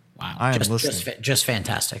stuff. Wow, I am listening. Just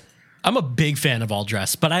fantastic. I'm a big fan of all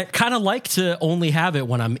dress, but I kind of like to only have it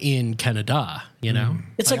when I'm in Canada. You know,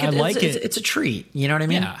 it's like it's a treat. You know what I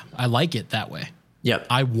mean? Yeah, I like it that way. Yep,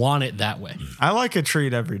 I want it that way. I like a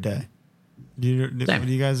treat every day. Do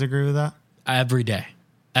you guys agree with that? Every day,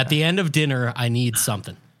 at the end of dinner, I need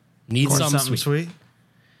something. Something sweet.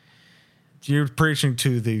 You're preaching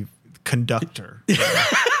to the conductor.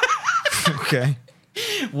 Okay.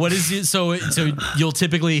 What is it? So you'll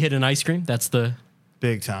typically hit an ice cream. That's the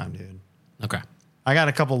big time, dude. Okay. I got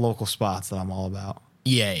a couple local spots that I'm all about.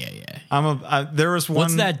 Yeah. There was one.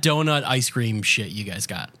 What's that donut ice cream shit you guys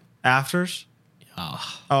got? Afters.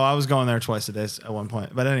 Oh, I was going there twice a day at one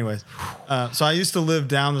point. But anyways, so I used to live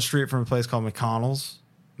down the street from a place called McConnell's.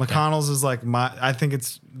 McConnell's is like I think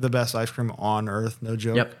it's the best ice cream on earth. No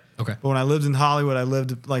joke. Yep. Okay. But when I lived in Hollywood, I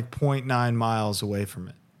lived like 0.9 miles away from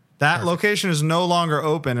it. That location is no longer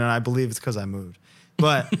open, and I believe it's because I moved.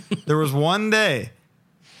 But there was one day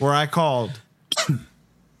where I called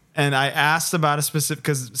and I asked about a specific,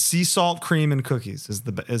 because sea salt cream and cookies is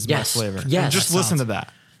my flavor. Yes. And just listen to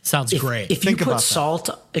that. Sounds great. If you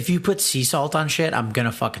put sea salt on shit, I'm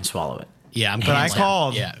gonna fucking swallow it. Yeah, But I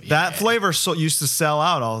called. That flavor used to sell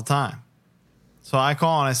out all the time. So I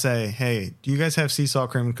call and I say, "Hey, do you guys have sea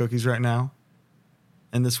salt cream and cookies right now?"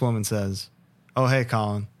 And this woman says, "Oh, hey,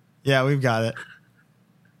 Colin. Yeah, we've got it."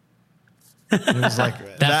 It was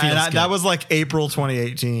like that was like April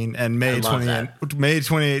 2018, and May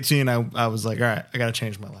 2018. I was like, all right, I got to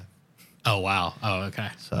change my life. Oh wow. Oh okay.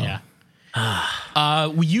 So yeah.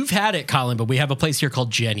 You've had it, Colin, but we have a place here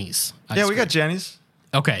called Jenny's. Yeah, we got Jenny's.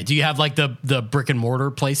 Okay. Do you have like the brick and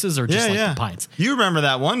mortar places or just the pints? You remember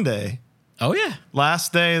that one day? Oh yeah.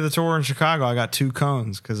 Last day of the tour in Chicago, I got 2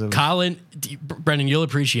 cones because of Colin. Brendan, you'll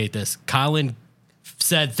appreciate this. Colin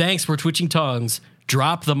said, "Thanks for twitching tongues."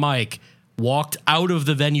 Dropped the mic, walked out of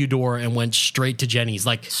the venue door, and went straight to Jenny's,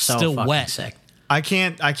 like so still wet. Sick. I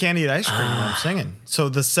can't eat ice cream when I'm singing. So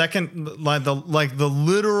the second, the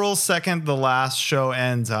literal second the last show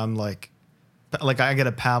ends, I'm like I get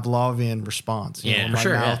a Pavlovian response. You know, my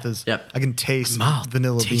mouth is. Yep. I can taste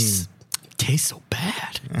vanilla bean. Tastes so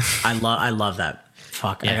bad. I love that.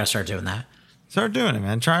 Fuck, I gotta start doing that. Start doing it,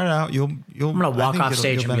 man. Try it out. You'll. I'm gonna walk off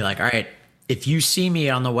stage and be like, all right. If you see me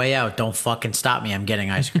on the way out, don't fucking stop me. I'm getting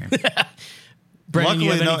ice cream. Brendan,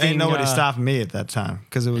 luckily, ain't nobody stopping me at that time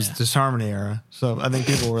because it was Disharmony era. So I think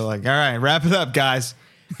people were like, all right, wrap it up, guys.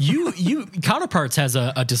 You Counterparts has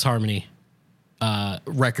a Disharmony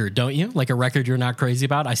record, don't you? Like a record you're not crazy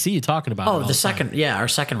about? I see you talking about it. Oh, the second, our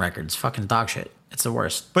second record's fucking dog shit. It's the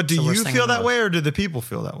worst. But do you feel that way or do the people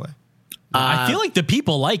feel that way? I feel like the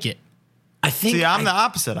people like it. I think. See, I'm the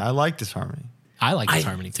opposite. I like Disharmony. I like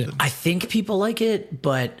Disharmony too. I think people like it,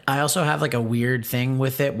 but I also have like a weird thing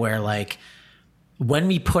with it where like when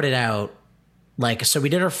we put it out, like, so we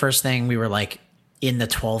did our first thing, we were like in the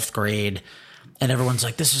 12th grade and everyone's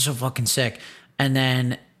like, this is so fucking sick. And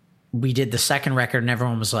then we did the second record and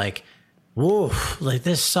everyone was like, whoa, like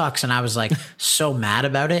this sucks. And I was like so mad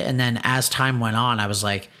about it. And then as time went on, I was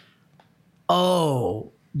like,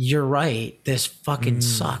 oh, you're right. This fucking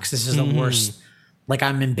sucks. This is the like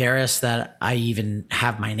I'm embarrassed that I even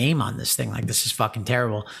have my name on this thing. Like this is fucking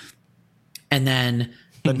terrible. And then,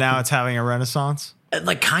 but now it's having a renaissance.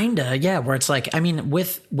 Like kinda, yeah. Where it's like, I mean,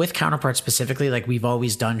 with Counterparts specifically, like we've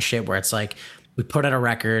always done shit where it's like we put out a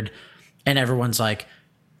record and everyone's like,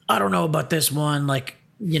 I don't know about this one. Like,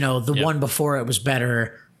 you know, the one before it was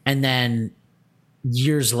better. And then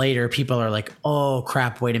years later, people are like, oh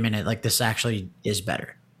crap, wait a minute. Like this actually is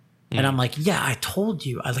better. And I'm like, yeah, I told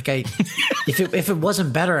you. If it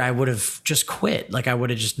wasn't better, I would have just quit. Like I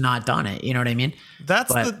would have just not done it. You know what I mean?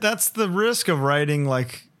 That's the risk of writing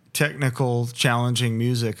like technical, challenging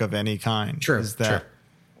music of any kind. True. Is that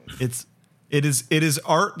it is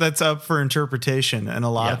art that's up for interpretation, and a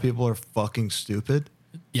lot of people are fucking stupid.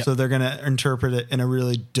 Yep. So they're gonna interpret it in a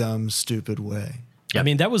really dumb, stupid way. Yep. I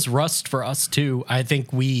mean, that was Rust for us too. I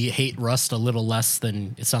think we hate Rust a little less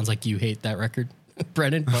than it sounds like you hate that record,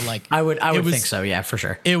 Brennan. But like, I would think so. Yeah, for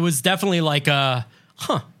sure. It was definitely like a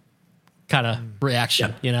kind of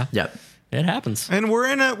reaction. You know. Yep. It happens. And we're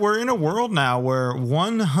in a world now where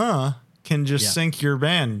one can just sink your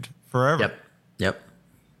band forever. Yep.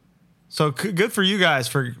 So good for you guys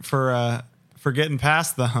for getting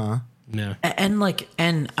past the Yeah.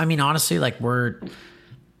 And I mean, honestly, like we're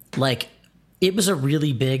like, it was a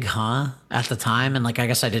really big at the time. And like, I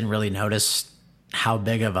guess I didn't really notice how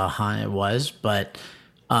big of a it was, but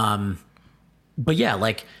yeah,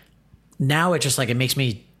 like now it just like, it makes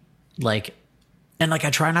me like, and like,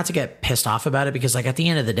 I try not to get pissed off about it because like at the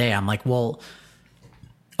end of the day, I'm like, well,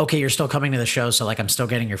 okay, you're still coming to the show. So like, I'm still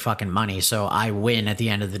getting your fucking money. So I win at the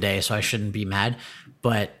end of the day. So I shouldn't be mad.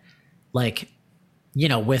 But like, you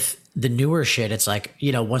know, with the newer shit, it's like,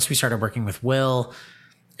 you know, once we started working with Will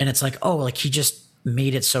and it's like, oh, like he just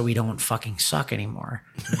made it so we don't fucking suck anymore.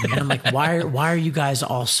 And I'm like, why are you guys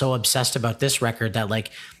all so obsessed about this record that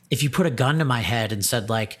like, if you put a gun to my head and said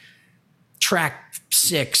like track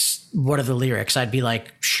 6, what are the lyrics? I'd be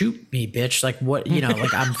like, shoot me, bitch. Like what, you know,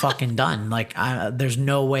 like I'm fucking done. Like there's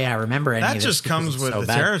no way I remember any of this. That just comes with the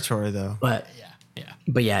territory though. But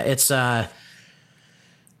yeah, it's, so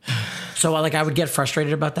like I would get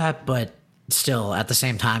frustrated about that, but still at the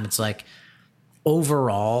same time, it's like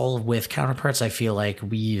overall with Counterparts, I feel like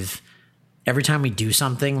every time we do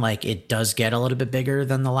something, like it does get a little bit bigger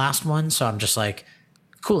than the last one. So I'm just like,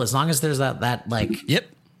 cool. As long as there's that like,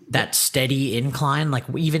 that steady incline, like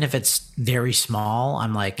even if it's very small,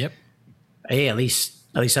 I'm like, hey, at least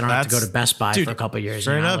I don't have to go to Best Buy for a couple of years.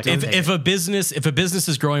 You know? Like, if a business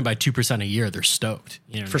is growing by 2% a year, they're stoked.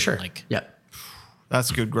 You know, for sure. Like,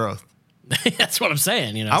 that's good growth. That's what I'm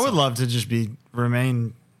saying. You know, I would love to just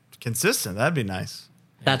remain consistent. That'd be nice.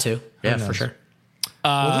 That too. Yeah, for sure.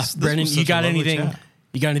 Brendan, you got anything? Chat.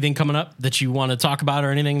 You got anything coming up that you want to talk about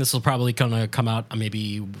or anything? This will probably come out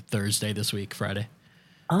maybe Thursday this week, Friday.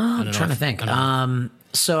 I'm trying to think.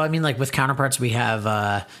 So I mean, like with Counterparts, we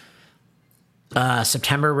have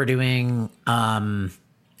September. We're doing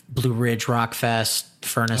Blue Ridge Rock Fest,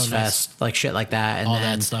 Furnace Fest, like shit like that, and all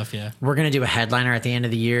then that stuff. Yeah, we're gonna do a headliner at the end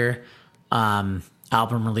of the year,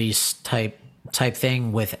 album release type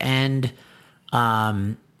thing with End.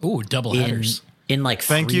 Ooh, double headers. In like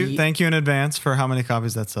thank you in advance for how many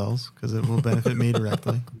copies that sells because it will benefit me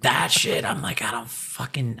directly. That shit, I'm like, I don't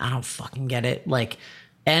fucking get it. Like.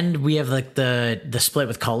 And we have like the split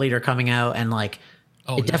with Cult Leader coming out, and like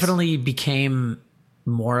it definitely became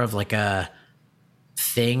more of like a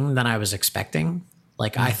thing than I was expecting.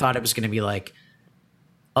 Like I thought it was going to be like,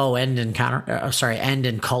 oh, End and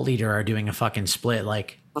Cult Leader are doing a fucking split.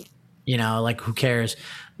 Like, you know, like who cares?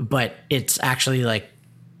 But it's actually like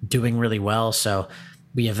doing really well. So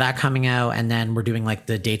we have that coming out, and then we're doing like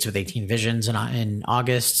the dates with 18 Visions in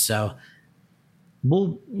August. So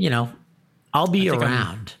we'll, you know. I'll be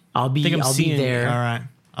around. I'll be there. All right.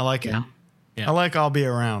 I like it. Yeah. I like I'll be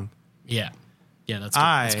around. Yeah. Yeah, that's good.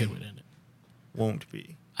 That's a good way to end it. Won't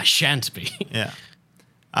be. I shan't be. Yeah.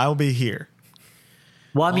 I'll be here.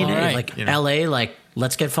 Well, I mean, like LA, like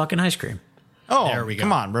let's get fucking ice cream. Oh, there we go.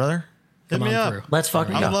 Come on, brother. Hit me up. Let's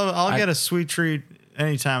fucking go. I'll get a sweet treat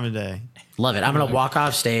any time of day. Love it. I'm going to walk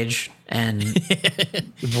off stage and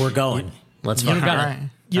we're going. Let's fucking go.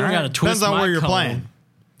 You don't got to twist Depends on where you're playing.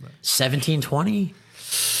 1720.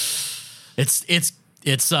 It's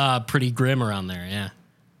pretty grim around there.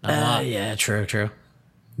 Yeah. Yeah. True.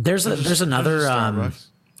 There's another one.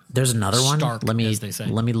 Stark, let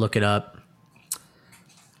me look it up.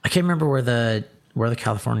 I can't remember where the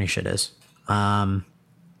California shit is.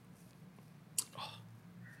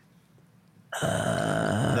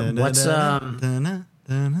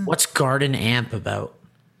 What's Garden Amp about?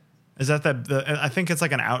 Is that I think it's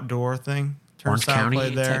like an outdoor thing. Orange County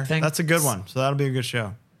played there. type thing? That's a good one. So that'll be a good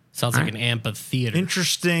show. Sounds like an amphitheater.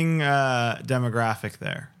 Interesting demographic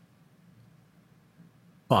there.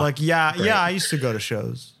 Fuck, Like, I used to go to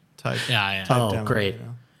shows. Type. Oh, demo, great. you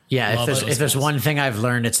know? Yeah, if there's one thing I've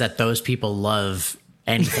learned, it's that those people love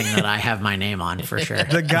anything that I have my name on for sure.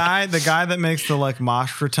 The guy that makes the like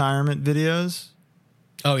mosh retirement videos.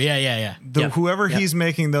 Oh yeah. Whoever he's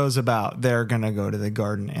making those about, they're gonna go to the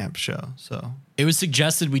Garden Amp show. So it was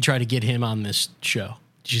suggested we try to get him on this show.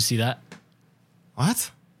 Did you see that?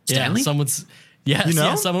 What? Stanley?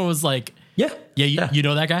 Yeah, someone was like, you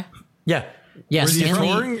know that guy? Yeah. Is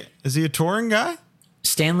he a touring guy?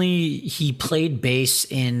 Stanley, he played bass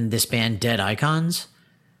in this band Dead Icons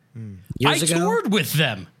years ago. I toured with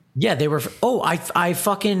them. Yeah, they were. I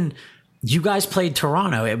fucking. You guys played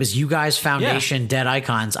Toronto. It was you guys Foundation Dead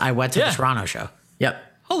Icons. I went to the Toronto show. Yep.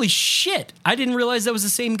 Holy shit! I didn't realize that was the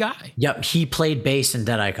same guy. Yep, he played bass in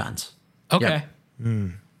Dead Icons. Okay.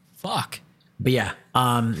 Yep. Fuck. But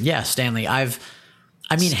Stanley.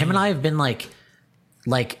 Him and I have been like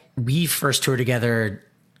we first toured together.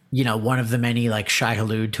 You know, one of the many like Shai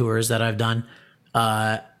Hulud tours that I've done.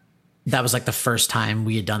 That was like the first time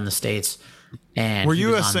we had done the States. And were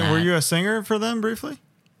you a singer for them briefly?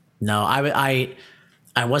 No, I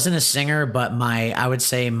wasn't a singer, but I would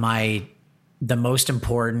say the most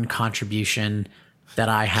important contribution that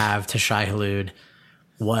I have to Shai Hulud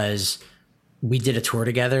was we did a tour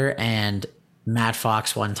together, and Matt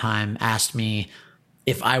Fox one time asked me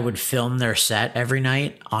if I would film their set every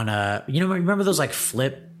night on remember those like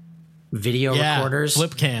flip video recorders,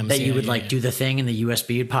 flip cams that you would do the thing and the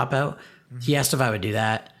USB would pop out. He asked if I would do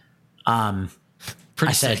that. I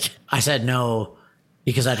said no,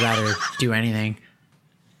 because I'd rather do anything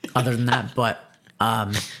other than that. But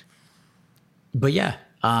yeah.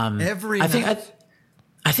 Every I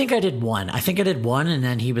think I did one. And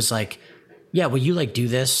then he was like, yeah, will you like do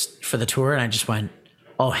this for the tour? And I just went,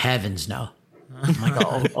 oh heavens no. I'm like,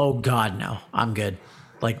 oh God, no, I'm good.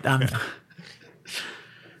 Like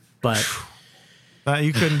but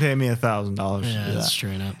you couldn't pay me $1,000. Yeah, that's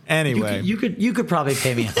true enough. Anyway, you could probably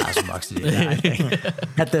pay me $1,000 to do that. I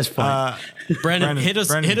think at this point, Brendan, hit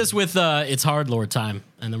us with it's Hard Lord time,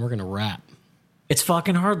 and then we're gonna wrap. It's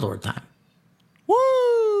fucking Hard Lord time.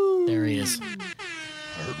 Woo! There he is. I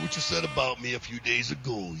heard what you said about me a few days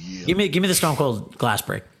ago. Yeah. Give me the Stone Cold glass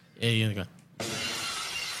break. Yeah, go.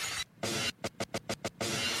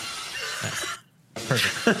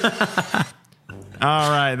 Perfect.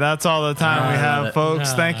 All right, that's all the time we have,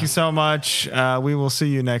 folks. Thank you so much. We will see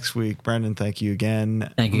you next week. Brendan, thank you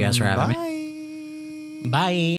again. Thank you guys for having me. Bye.